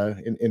at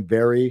in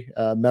very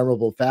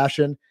memorable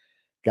fashion.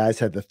 Guys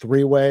had the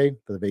three-way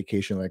for the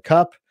Vacation Land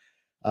Cup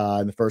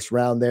in the first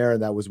round there,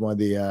 and that was one of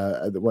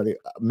the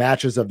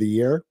matches of the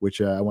year,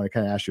 which I want to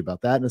kind of ask you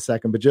about that in a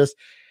second. But just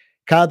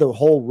kind of the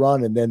whole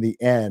run and then the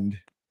end.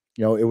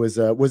 It was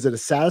it a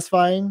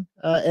satisfying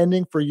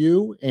ending for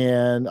you?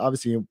 And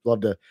obviously you'd love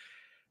to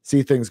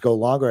see things go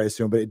longer, I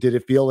assume, but did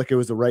it feel like it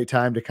was the right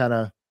time to kind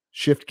of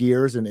shift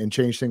gears and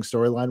change things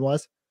storyline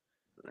wise?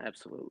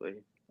 Absolutely.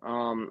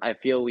 I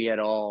feel we had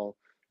all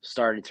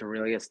started to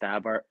really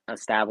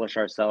establish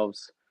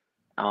ourselves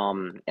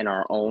in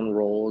our own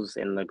roles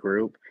in the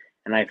group.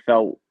 And I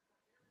felt,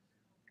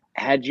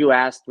 had you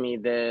asked me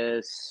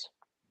this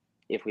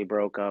if we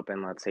broke up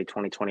in, let's say,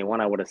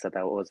 2021, I would have said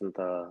that wasn't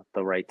the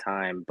right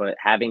time. But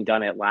having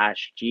done it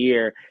last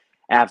year,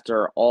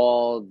 after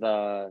all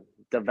the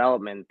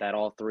development that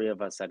all three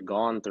of us had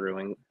gone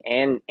through,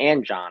 and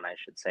John, I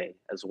should say,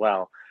 as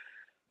well,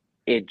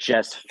 it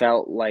just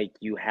felt like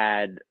you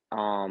had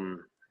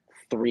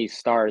 3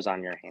 stars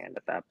on your hand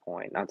at that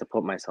point. Not to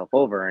put myself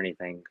over or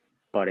anything,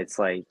 but it's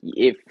like,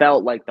 it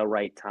felt like the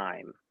right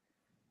time.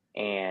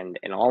 And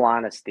in all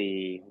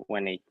honesty,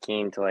 when it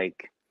came to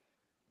like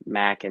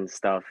Mac and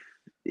stuff,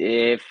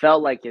 it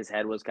felt like his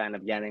head was kind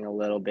of getting a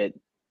little bit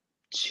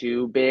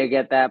too big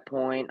at that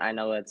point. I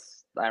know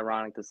it's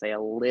ironic to say a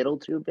little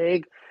too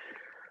big,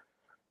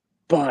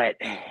 but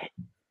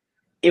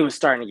it was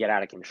starting to get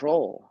out of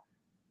control.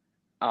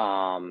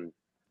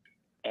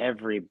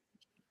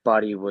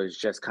 Everybody was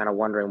just kind of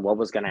wondering what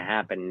was going to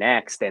happen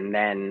next. And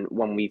then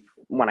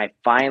when I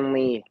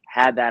finally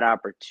had that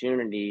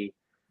opportunity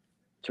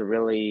to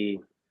really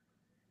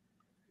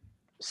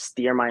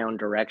steer my own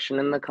direction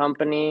in the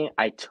company,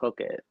 I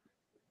took it.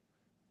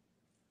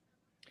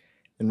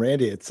 And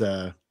Randy,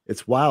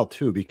 it's wild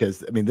too,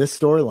 because I mean, this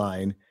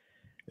storyline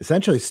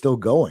essentially is still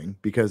going,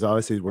 because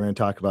obviously we're going to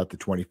talk about the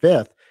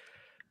 25th,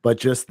 but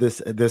just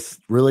this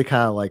really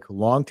kind of like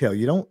long tail.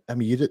 You don't, I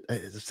mean,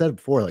 as I said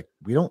before, like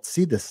we don't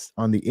see this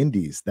on the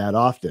indies that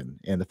often.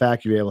 And the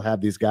fact you're able to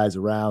have these guys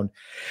around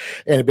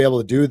and to be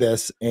able to do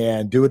this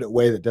and do it in a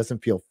way that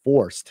doesn't feel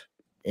forced.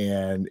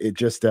 And it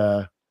just,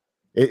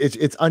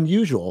 it's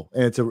unusual,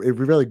 and it's a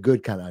really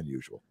good kind of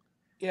unusual.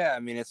 Yeah, I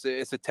mean, it's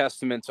a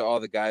testament to all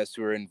the guys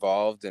who are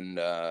involved and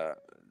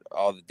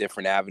all the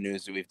different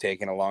avenues that we've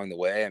taken along the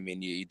way. I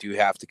mean, you do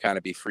have to kind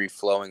of be free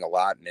flowing a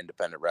lot in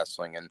independent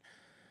wrestling, and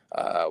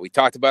we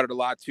talked about it a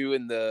lot too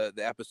in the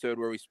episode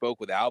where we spoke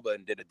with Alba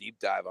and did a deep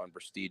dive on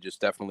Prestige. Just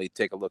definitely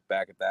take a look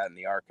back at that in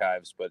the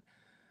archives. But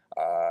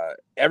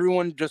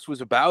everyone just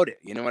was about it,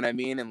 you know what I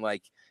mean? And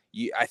like,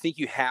 I think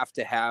you have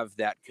to have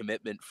that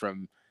commitment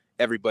from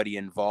everybody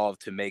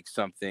involved to make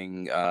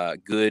something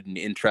good and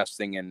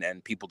interesting,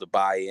 and people to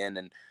buy in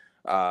and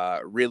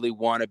really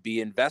want to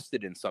be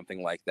invested in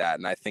something like that.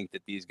 And I think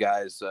that these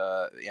guys,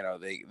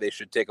 they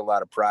should take a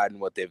lot of pride in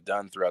what they've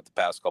done throughout the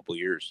past couple of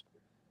years.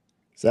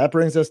 So that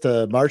brings us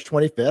to March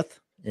 25th.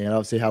 And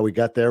obviously how we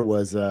got there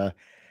was a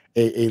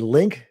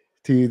link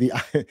to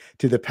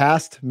the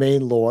past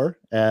main lore,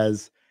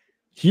 as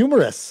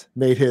Humorous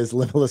made his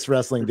Limitless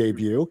Wrestling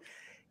debut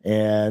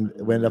and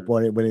ended up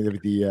winning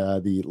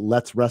the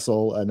Let's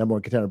Wrestle number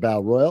one contender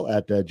battle royal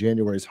at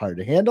January's Hard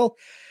to Handle.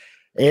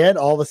 And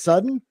all of a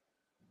sudden,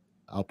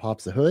 out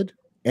pops the hood,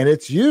 and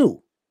it's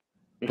you,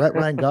 Brett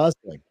Ryan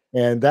Gosling.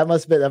 And that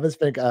must have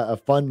been a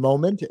fun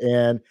moment.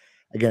 And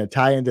again, a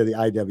tie into the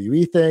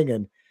IWE thing,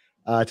 and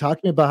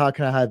talking about how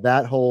kind of had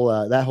that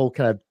whole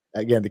kind of,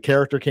 again, the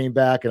character came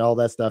back and all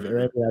that stuff. And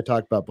everything I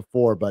talked about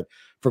before, but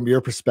from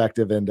your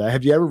perspective, and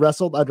have you ever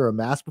wrestled under a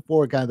mask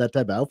before, kind of that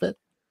type of outfit?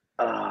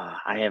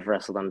 I have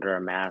wrestled under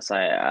a mask.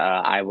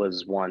 I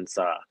was once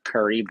a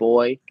Curry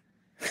Boy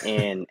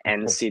in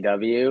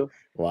NCW.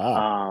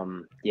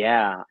 Wow.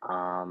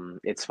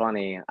 It's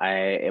funny.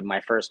 In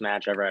my first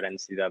match ever at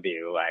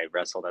NCW, I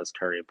wrestled as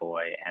Curry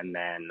Boy, and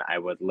then I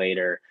would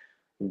later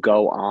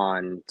go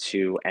on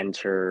to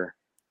enter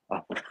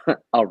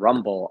a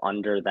Rumble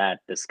under that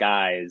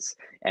disguise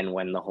and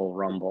win the whole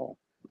Rumble,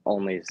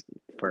 only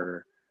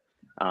for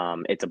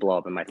it to blow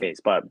up in my face.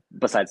 But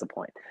besides the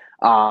point.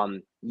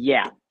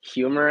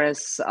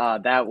 Humorous. I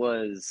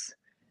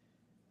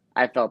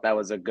felt that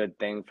was a good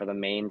thing for the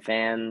main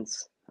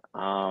fans.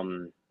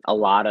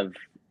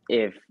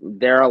 If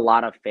there are a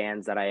lot of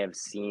fans that I have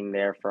seen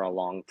there for a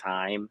long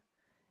time,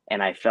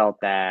 and I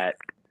felt that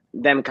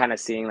them kind of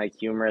seeing like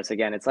Humorous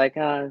again, it's like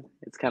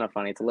it's kind of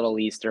funny. It's a little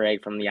Easter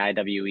egg from the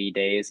IWE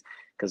days,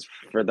 because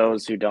for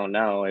those who don't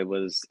know, it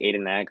was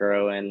Aiden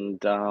Agro and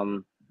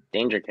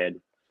Danger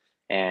Kid.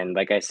 And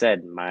like I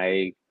said,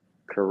 my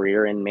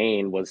career in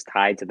Maine was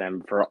tied to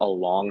them for a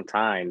long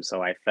time.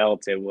 So I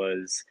felt it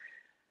would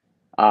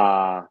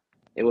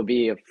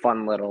be a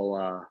fun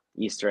little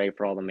Easter egg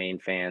for all the Maine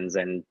fans,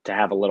 and to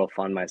have a little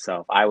fun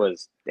myself. I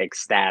was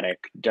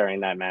ecstatic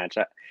during that match,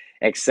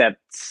 except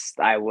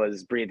I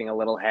was breathing a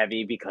little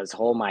heavy because,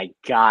 oh my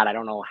God, I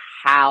don't know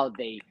how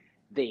they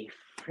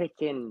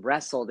freaking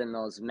wrestled in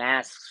those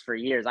masks for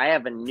years. I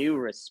have a new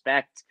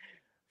respect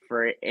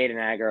for Aiden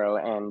Agro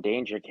and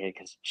Danger Kid,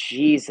 because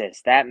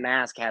Jesus, that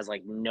mask has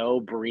like no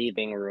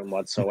breathing room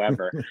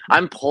whatsoever.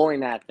 I'm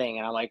pulling that thing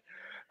and I'm like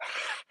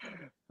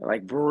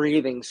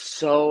breathing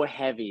so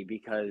heavy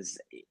because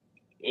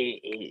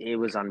it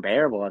was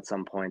unbearable at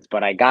some points,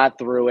 but I got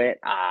through it.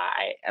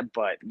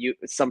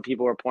 Some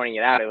people were pointing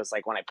it out. It was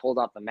like when I pulled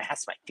off the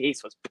mask, my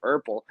face was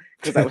purple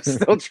because I was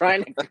still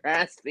trying to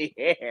grasp the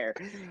air.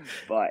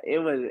 But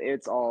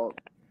it's all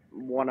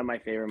one of my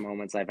favorite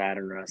moments I've had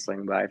in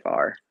wrestling by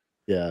far.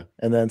 Yeah.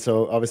 And then,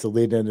 so obviously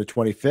leading into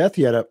 25th,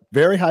 you had a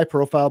very high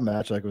profile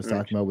match, like I was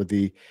talking about with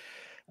the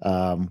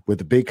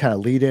big kind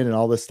of lead in and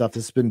all this stuff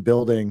that's been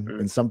building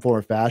in some form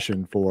or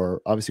fashion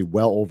for obviously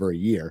well over a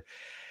year.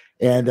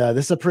 And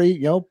this is a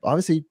pretty,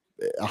 obviously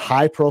a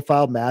high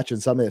profile match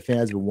and something that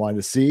fans have been wanting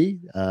to see.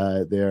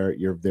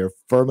 They're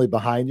firmly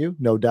behind you.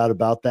 No doubt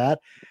about that.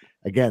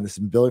 Again, this has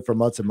been building for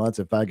months and months,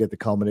 and finally get the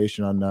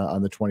culmination on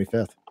the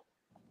 25th.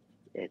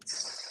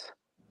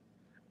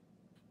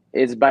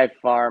 It's by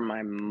far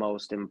my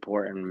most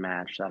important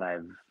match that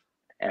I've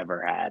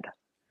ever had.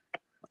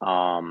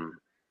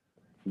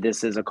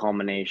 This is a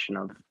culmination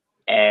of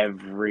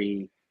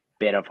every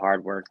bit of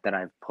hard work that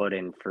I've put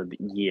in for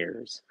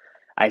years.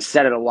 I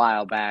said it a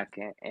while back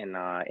in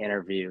an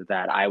interview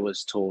that I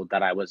was told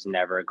that I was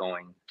never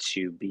going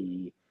to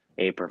be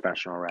a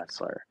professional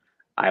wrestler.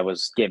 I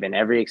was given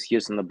every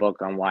excuse in the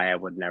book on why I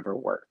would never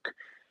work.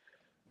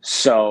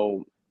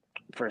 So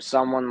for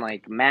someone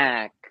like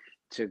Mac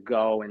to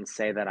go and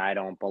say that I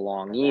don't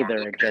belong either,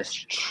 it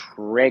just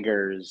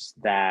triggers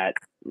that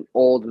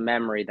old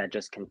memory that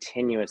just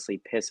continuously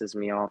pisses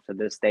me off to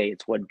this day.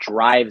 It's what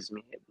drives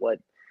me.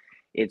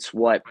 It's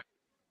what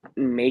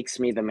makes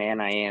me the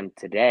man I am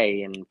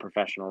today in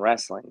professional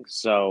wrestling.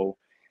 So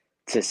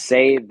to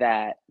say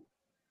that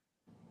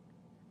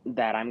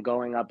I'm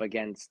going up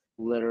against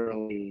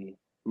literally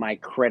my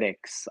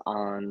critics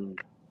on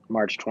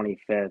March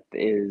 25th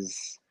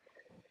is,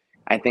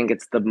 I think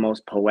it's the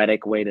most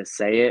poetic way to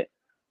say it,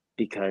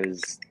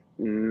 because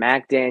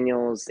Mac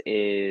Daniels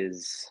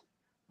is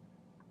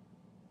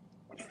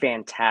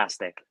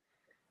fantastic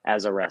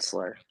as a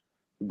wrestler,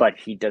 but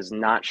he does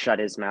not shut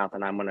his mouth,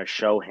 and I'm going to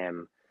show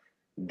him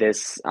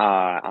this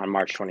on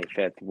March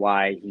 25th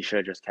why he should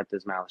have just kept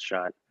his mouth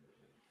shut.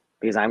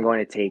 Because I'm going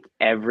to take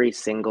every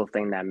single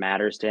thing that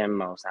matters to him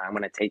most, and I'm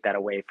going to take that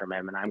away from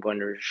him, and I'm going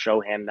to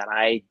show him that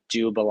I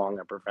do belong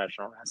in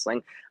professional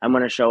wrestling. I'm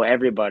going to show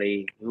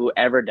everybody who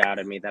ever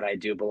doubted me that I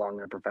do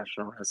belong in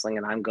professional wrestling,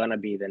 and I'm going to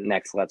be the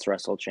next Let's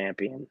Wrestle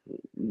champion,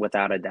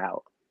 without a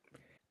doubt.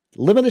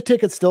 Limited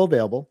tickets still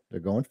available. They're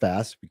going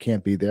fast. If you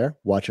can't be there,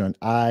 watch on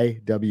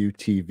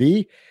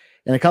IWTV.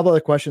 And a couple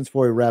other questions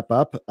before we wrap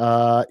up.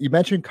 You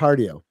mentioned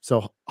cardio.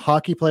 So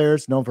hockey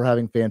players known for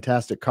having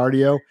fantastic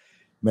cardio.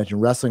 You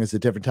mentioned wrestling is a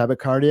different type of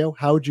cardio.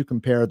 How would you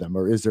compare them,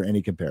 or is there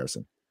any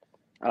comparison?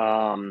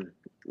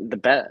 The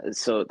best.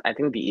 So I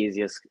think the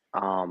easiest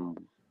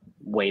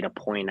way to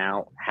point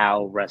out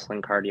how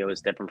wrestling cardio is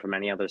different from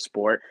any other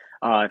sport.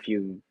 If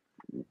you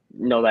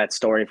know that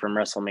story from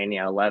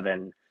WrestleMania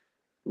 11,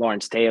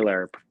 Lawrence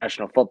Taylor,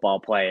 professional football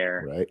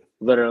player, right?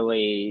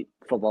 Literally,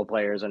 football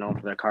players are known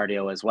for their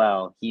cardio as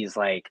well. He's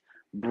like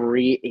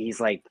he's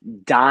like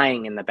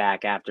dying in the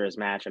back after his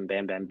match, and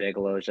Bam Bam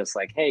Bigelow is just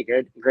like, "Hey,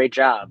 great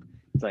job."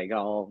 It's like,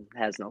 oh,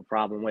 has no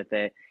problem with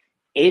it.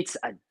 It's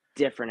a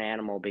different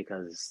animal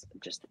because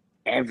just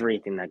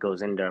everything that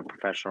goes into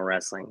professional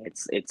wrestling.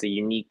 It's a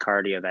unique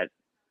cardio that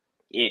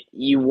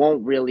you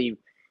won't really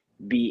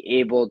be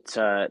able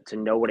to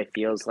know what it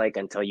feels like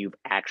until you've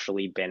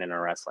actually been in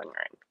a wrestling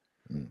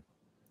ring.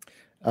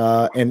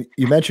 And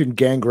you mentioned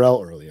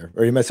Gangrel earlier,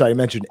 or you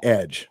mentioned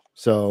Edge.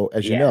 So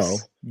as you know,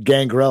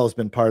 Gangrel has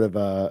been part of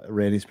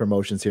Randy's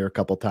promotions here a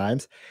couple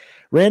times.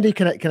 Randy,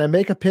 can I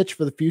make a pitch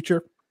for the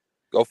future?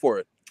 Go for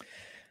it.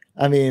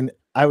 I mean,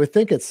 I would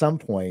think at some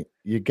point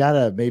you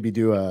gotta maybe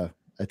do a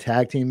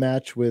tag team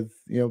match with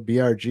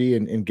BRG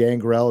and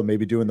Gangrel, and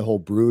maybe doing the whole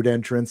Brood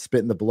entrance,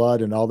 spitting the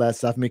blood and all that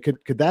stuff. I mean,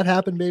 could that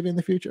happen maybe in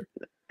the future?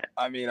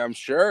 I mean, I'm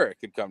sure it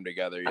could come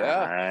together.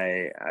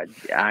 Yeah,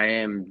 I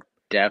am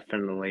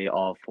definitely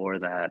all for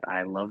that.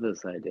 I love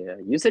this idea.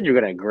 You said you're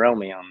gonna grill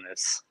me on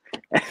this.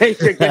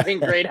 You're giving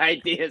great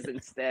ideas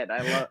instead.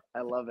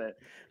 I love it.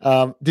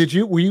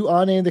 Were you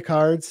on any of the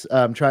cards?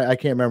 I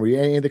can't remember. Were you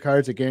any of the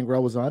cards that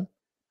Gangrel was on?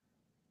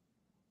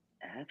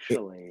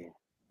 Actually,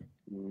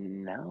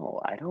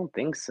 no, I don't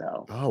think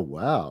so. Oh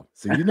wow!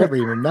 So you never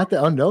even met that?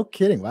 Oh, no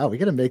kidding! Wow, we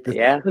got to make this.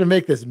 Yeah, we're gonna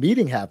make this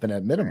meeting happen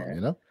at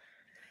minimum.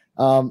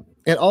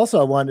 And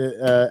also I wanted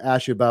to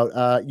ask you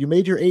about you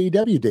made your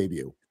AEW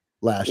debut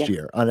last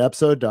year on an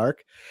episode of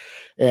Dark,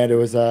 and it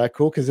was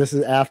cool because this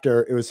is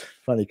after. It was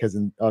funny because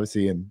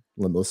obviously in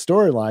Limitless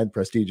storyline,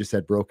 Prestige just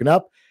had broken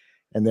up,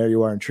 and there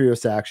you are in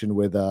trios action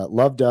with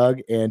Love Doug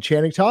and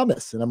Channing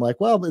Thomas, and I'm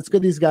like, well, it's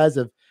good these guys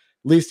have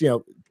at least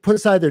put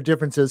aside their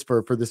differences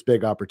for this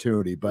big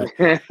opportunity. But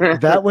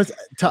that was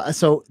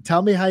so.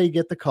 Tell me how you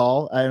get the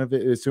call. I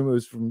assume it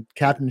was from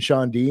Captain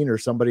Sean Dean or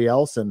somebody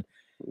else, and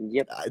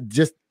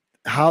just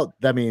how.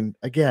 I mean,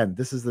 again,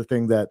 this is the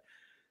thing that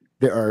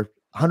there are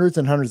hundreds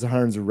and hundreds and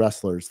hundreds of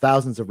wrestlers,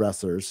 thousands of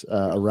wrestlers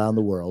around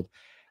the world,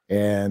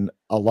 and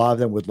a lot of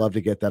them would love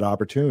to get that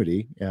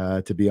opportunity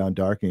to be on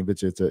Dark. And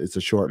it's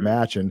a short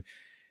match, and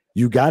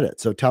you got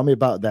it. So tell me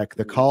about that,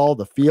 the call,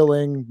 the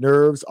feeling,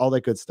 nerves, all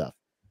that good stuff.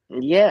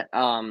 Yeah.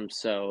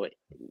 So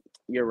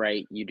you're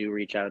right. You do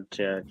reach out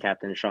to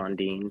Captain Sean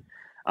Dean.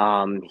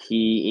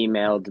 He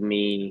emailed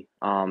me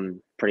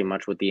pretty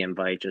much with the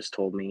invite, just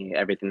told me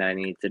everything that I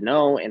needed to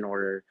know in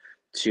order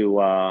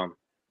to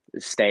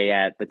stay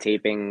at the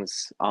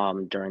tapings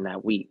during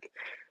that week.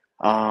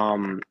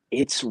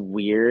 It's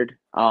weird.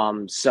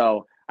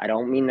 So I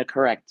don't mean to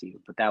correct you,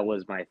 but that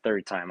was my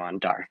third time on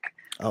Dark.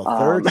 Oh,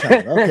 third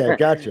time. Okay,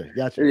 gotcha.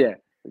 Yeah.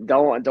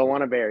 Don't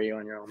want to bury you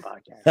on your own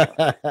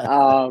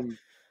podcast.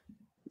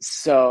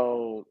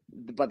 So,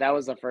 but that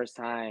was the first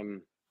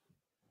time.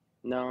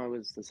 No, it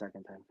was the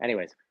second time.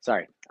 Anyways,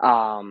 sorry.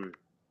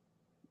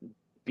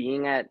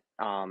 Being at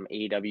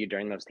AEW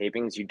during those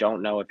tapings, you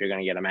don't know if you're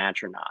going to get a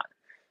match or not.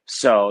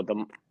 So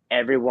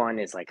everyone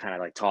is like kind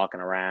of like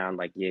talking around,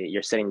 like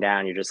you're sitting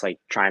down, you're just like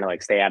trying to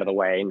like stay out of the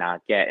way,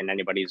 not get in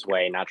anybody's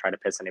way, not try to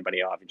piss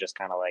anybody off. You're just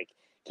kind of like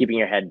keeping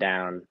your head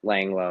down,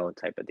 laying low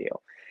type of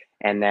deal.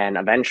 And then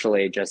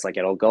eventually just like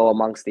it'll go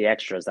amongst the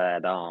extras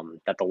that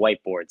the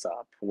whiteboard's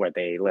up where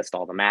they list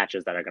all the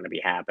matches that are going to be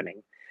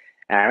happening.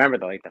 And I remember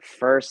the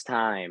first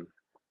time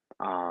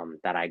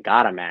that I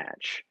got a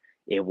match,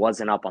 it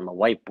wasn't up on the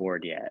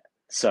whiteboard yet.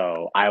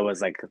 So I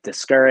was like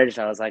discouraged.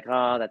 I was like,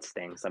 oh, that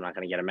stinks. I'm not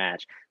going to get a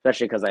match,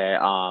 especially because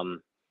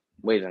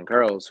Waves and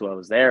Curls, who I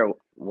was there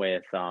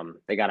with,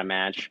 they got a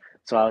match.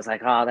 So I was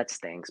like, oh, that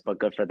stinks, but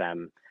good for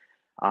them.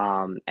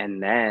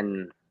 And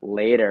then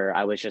later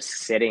I was just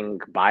sitting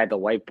by the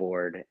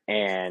whiteboard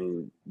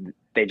and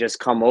they just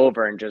come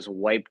over and just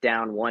wipe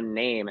down one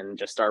name and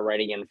just start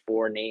writing in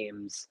 4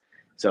 names.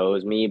 So it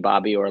was me,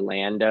 Bobby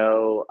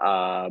Orlando,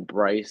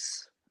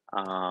 Bryce,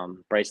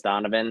 Bryce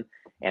Donovan,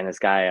 and this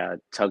guy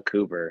Tug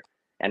Cooper.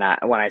 And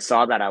when I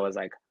saw that, I was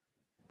like,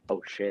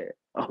 oh shit,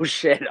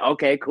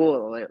 okay,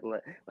 cool.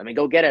 Let me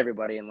go get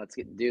everybody and let's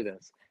do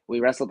this. We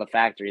wrestled the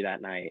factory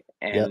that night,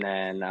 and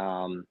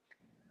then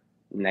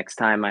next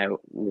time I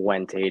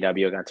went to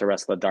AEW, I got to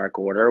wrestle the Dark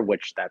Order,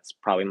 which that's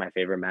probably my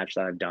favorite match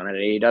that I've done at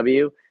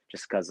AEW,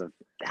 just because of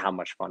how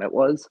much fun it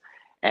was.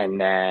 And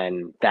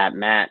then that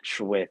match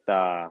with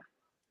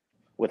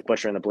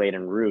Butcher and the Blade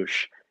and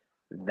Roosh,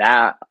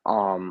 that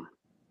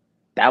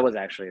was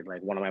actually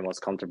like one of my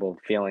most comfortable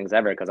feelings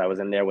ever, because I was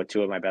in there with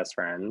two of my best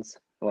friends.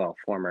 Well,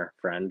 former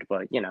friend,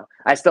 but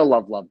I still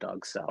love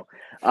Doug. So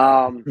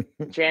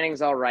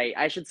Channing's all right.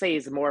 I should say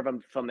he's more of a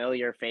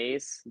familiar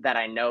face that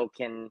I know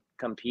can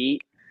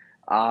compete.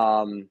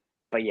 But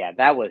yeah,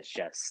 that was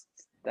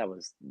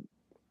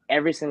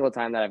every single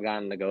time that I've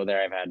gotten to go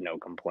there, I've had no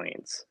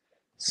complaints.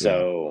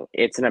 So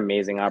it's an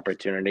amazing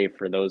opportunity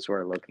for those who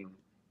are looking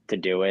to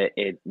do it.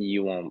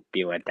 You won't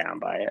be let down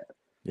by it.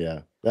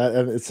 Yeah,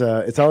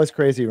 it's always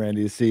crazy,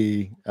 Randy, to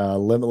see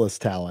Limitless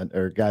talent,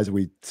 or guys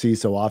we see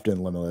so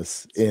often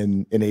Limitless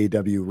in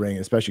AEW ring,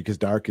 especially because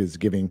Dark is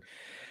giving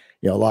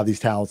a lot of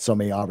these talents so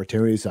many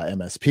opportunities.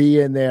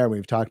 MSP in there.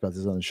 We've talked about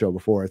this on the show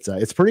before.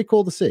 It's pretty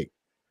cool to see.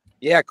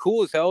 Yeah,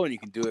 cool as hell, and you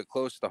can do it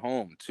close to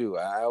home too.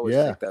 I always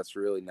think that's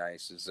really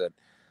nice. Is that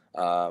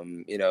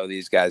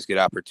these guys get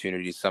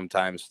opportunities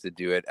sometimes to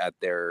do it at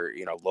their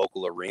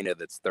local arena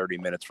that's 30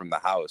 minutes from the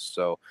house.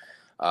 So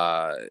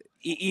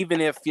even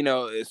if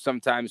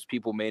sometimes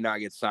people may not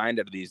get signed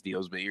out of these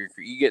deals, but you're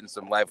getting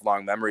some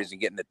lifelong memories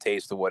and getting a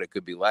taste of what it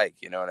could be like.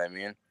 You know what I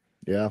mean?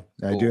 Yeah,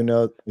 cool. I do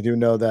know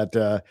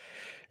that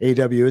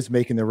AEW is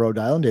making their Rhode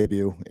Island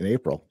debut in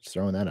April. Just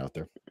throwing that out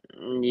there.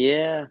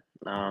 Yeah.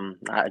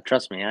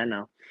 Trust me, I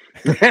know.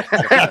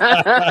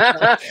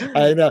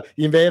 I know.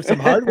 You may have some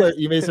hardware.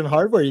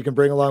 You can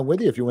bring along with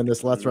you if you win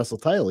this Let's Wrestle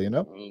title. You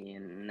never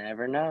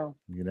know.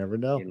 You never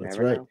know. That's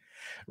right.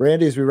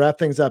 Randy, as we wrap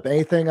things up,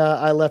 anything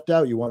I left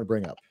out you want to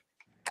bring up?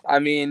 I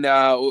mean,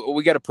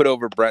 we got to put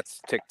over Brett's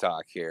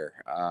TikTok here.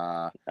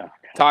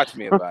 Talk to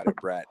me about it,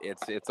 Brett.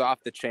 It's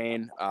off the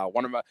chain.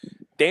 One of my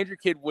Danger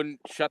Kid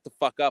wouldn't shut the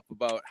fuck up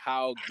about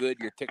how good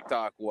your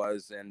TikTok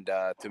was, and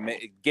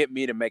get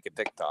me to make a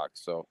TikTok.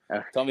 So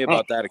tell me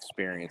about that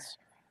experience.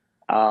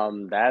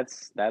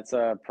 That's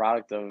a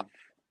product of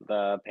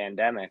the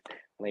pandemic,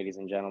 ladies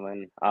and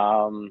gentlemen.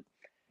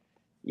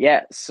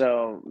 Yeah,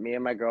 so me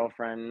and my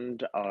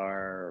girlfriend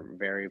are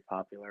very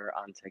popular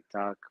on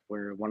TikTok.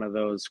 We're one of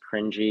those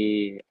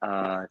cringy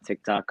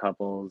TikTok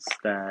couples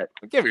that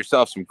give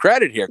yourself some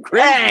credit here.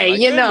 Cringy, hey,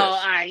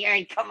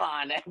 I come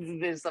on.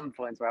 There's some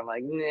points where I'm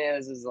like, nah,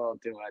 this is a little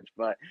too much,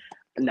 but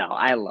no,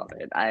 I love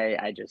it.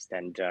 I just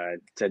tend to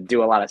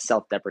do a lot of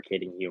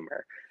self-deprecating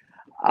humor.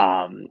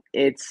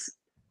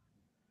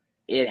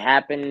 It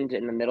happened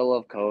in the middle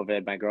of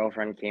COVID. My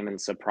girlfriend came and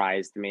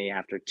surprised me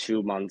after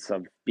 2 months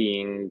of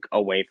being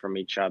away from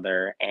each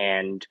other,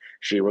 and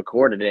she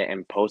recorded it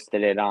and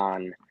posted it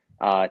on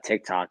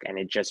TikTok, and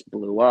it just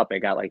blew up. It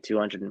got like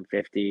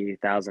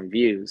 250,000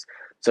 views.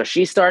 So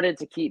she started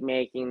to keep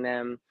making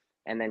them,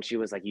 and then she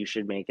was like, you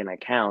should make an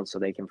account so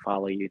they can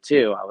follow you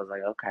too. I was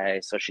like,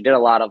 okay. So she did a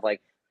lot of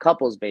like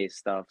couples-based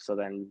stuff, so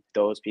then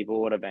those people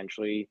would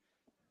eventually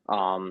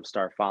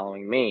start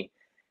following me.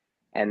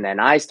 And then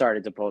I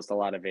started to post a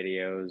lot of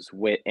videos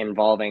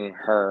involving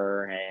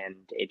her, and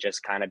it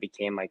just kind of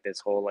became like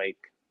this whole like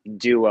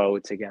duo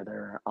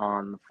together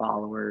on the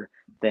follower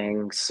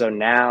thing. So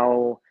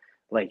now,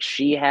 like,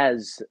 she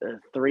has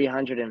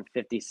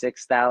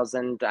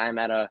 356,000. I'm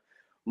at a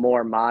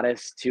more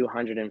modest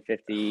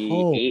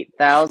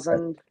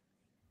 258,000.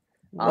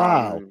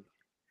 Wow.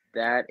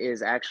 That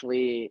is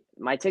actually,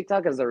 my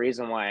TikTok is the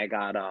reason why I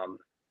got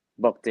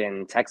booked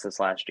in Texas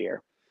last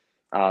year.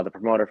 The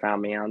promoter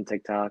found me on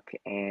TikTok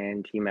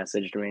and he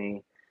messaged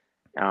me.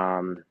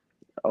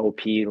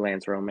 OP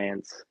Lance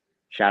Romance,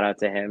 shout out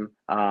to him.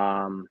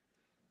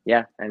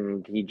 Yeah,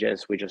 and we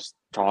just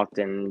talked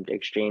and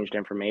exchanged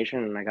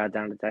information, and I got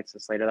down to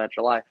Texas later that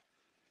July.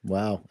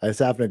 Wow, I just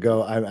happen to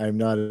go. I'm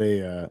not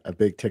a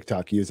big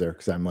TikTok user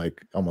because I'm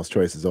like almost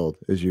twice as old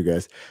as you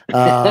guys.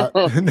 Not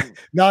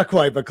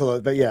quite, but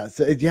close. But yeah,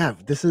 so yeah,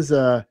 this is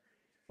wow,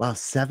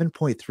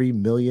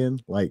 7.3 million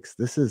likes.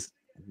 This is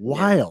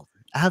wild.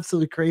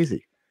 Absolutely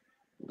crazy.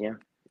 Yeah.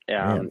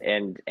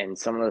 And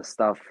some of the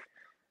stuff,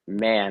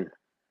 man,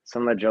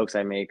 some of the jokes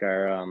I make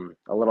are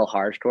a little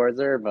harsh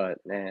towards her, but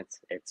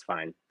it's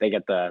fine. They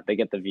get the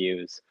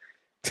views.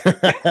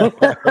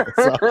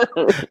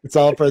 it's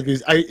all for the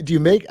views. Do you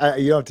make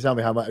you don't have to tell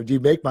me how much. Do you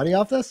make money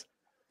off this?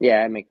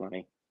 Yeah, I make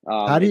money.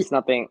 It's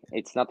nothing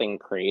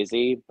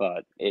crazy,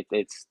 but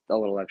it's a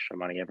little extra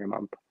money every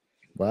month.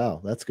 Wow,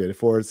 that's good.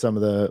 For some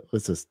of the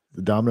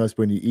Domino's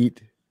when you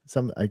eat.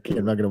 I'm not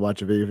going to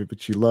watch a video of it,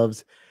 but she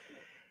loves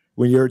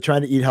when you're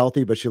trying to eat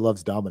healthy, but she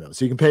loves Domino's.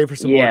 So you can pay for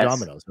some more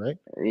Domino's, right?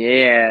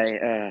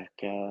 Yeah.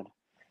 God.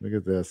 Look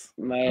at this.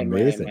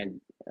 Amazing.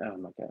 Oh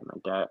my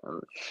God.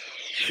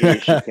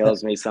 She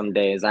kills me some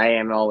days. I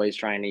am always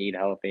trying to eat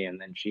healthy, and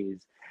then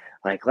she's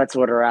like, let's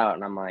order out.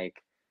 And I'm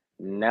like,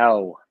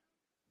 no,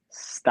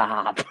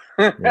 stop.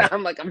 Yeah.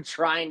 I'm like, I'm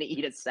trying to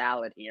eat a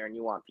salad here and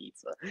you want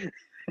pizza.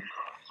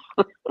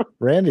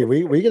 Randy,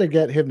 we got to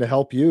get him to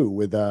help you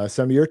with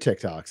some of your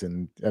TikToks,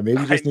 and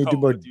maybe you just need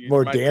to do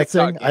more My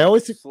dancing. TikTok game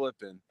is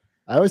slipping.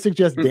 I always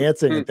suggest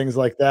dancing and things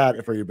like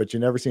that for you, but you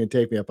never seem to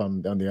take me up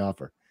on the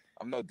offer.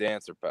 I'm no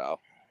dancer, pal.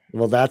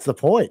 Well, that's the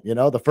point.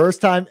 The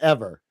first time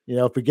ever,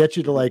 if we get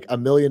you to like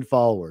 1 million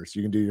followers,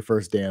 you can do your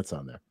first dance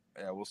on there.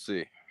 Yeah, we'll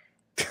see.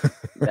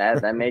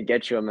 That may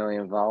get you 1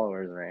 million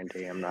followers,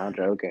 Randy. I'm not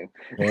joking.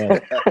 Yeah.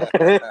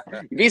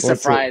 You'd be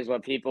surprised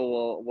what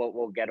people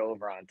will get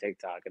over on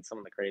TikTok. It's some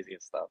of the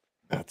craziest stuff.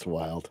 That's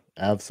wild.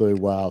 Absolutely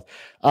wild.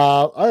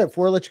 All right,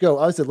 before I let you go,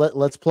 obviously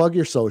let's plug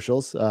your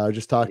socials.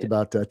 Just talked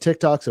about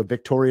TikTok, so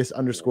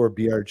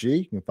victorious_BRG.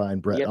 You can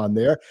find Brett on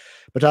there.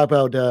 But talk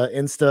about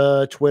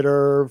Insta,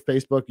 Twitter,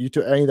 Facebook,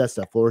 YouTube, any of that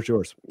stuff. Floor is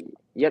yours.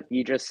 Yep,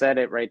 you just said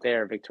it right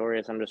there.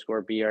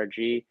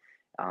 Victorious_BRG.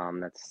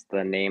 That's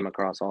the name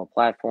across all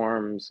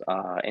platforms.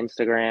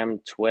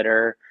 Instagram,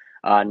 Twitter.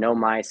 No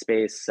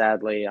MySpace,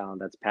 sadly.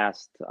 That's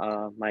past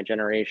my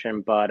generation.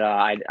 But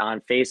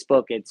on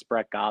Facebook, it's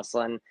Brett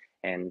Goslin.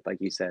 And like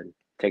you said,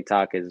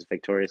 TikTok is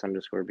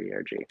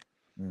victorious_BRG.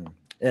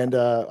 And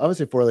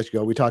obviously, before I let you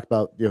go, we talked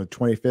about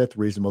 25th,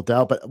 Reasonable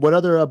Doubt. But what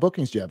other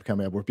bookings do you have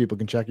coming up where people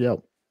can check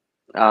you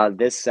out?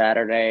 This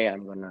Saturday,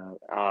 I'm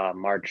gonna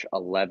March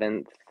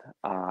 11th.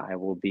 I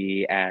will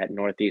be at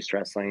Northeast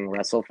Wrestling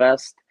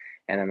WrestleFest,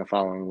 and then the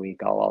following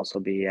week I'll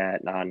also be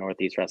at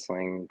Northeast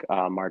Wrestling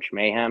March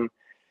Mayhem.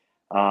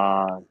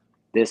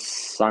 This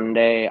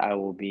Sunday I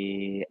will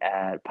be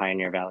at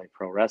Pioneer Valley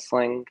Pro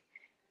Wrestling.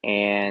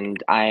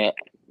 And I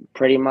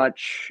pretty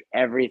much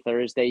every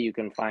Thursday you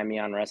can find me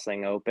on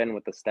Wrestling Open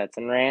with the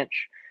Stetson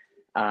Ranch.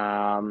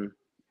 And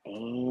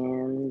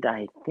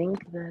I think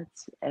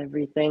that's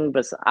everything.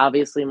 But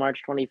obviously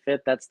March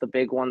 25th, that's the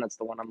big one. That's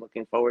the one I'm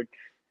looking forward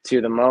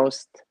to the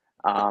most.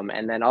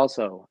 And then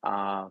also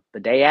the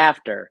day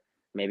after,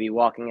 maybe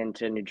walking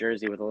into New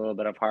Jersey with a little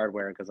bit of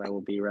hardware because I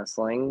will be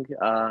wrestling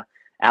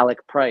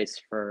Alec Price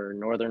for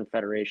Northern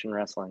Federation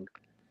Wrestling.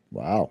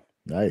 Wow.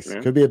 Nice.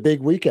 Could be a big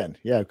weekend.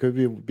 Yeah, it could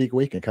be a big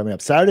weekend coming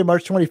up. Saturday,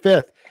 March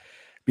 25th,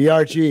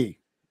 BRG,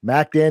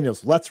 Mac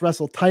Daniels, Let's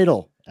Wrestle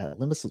title at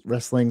Limitless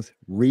Wrestling's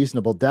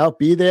Reasonable Doubt.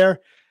 Be there,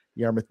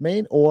 Yarmouth,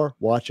 Maine, or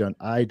watch on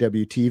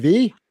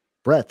IWTV.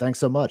 Brett, thanks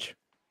so much.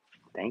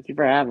 Thank you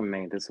for having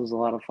me. This was a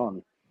lot of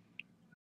fun.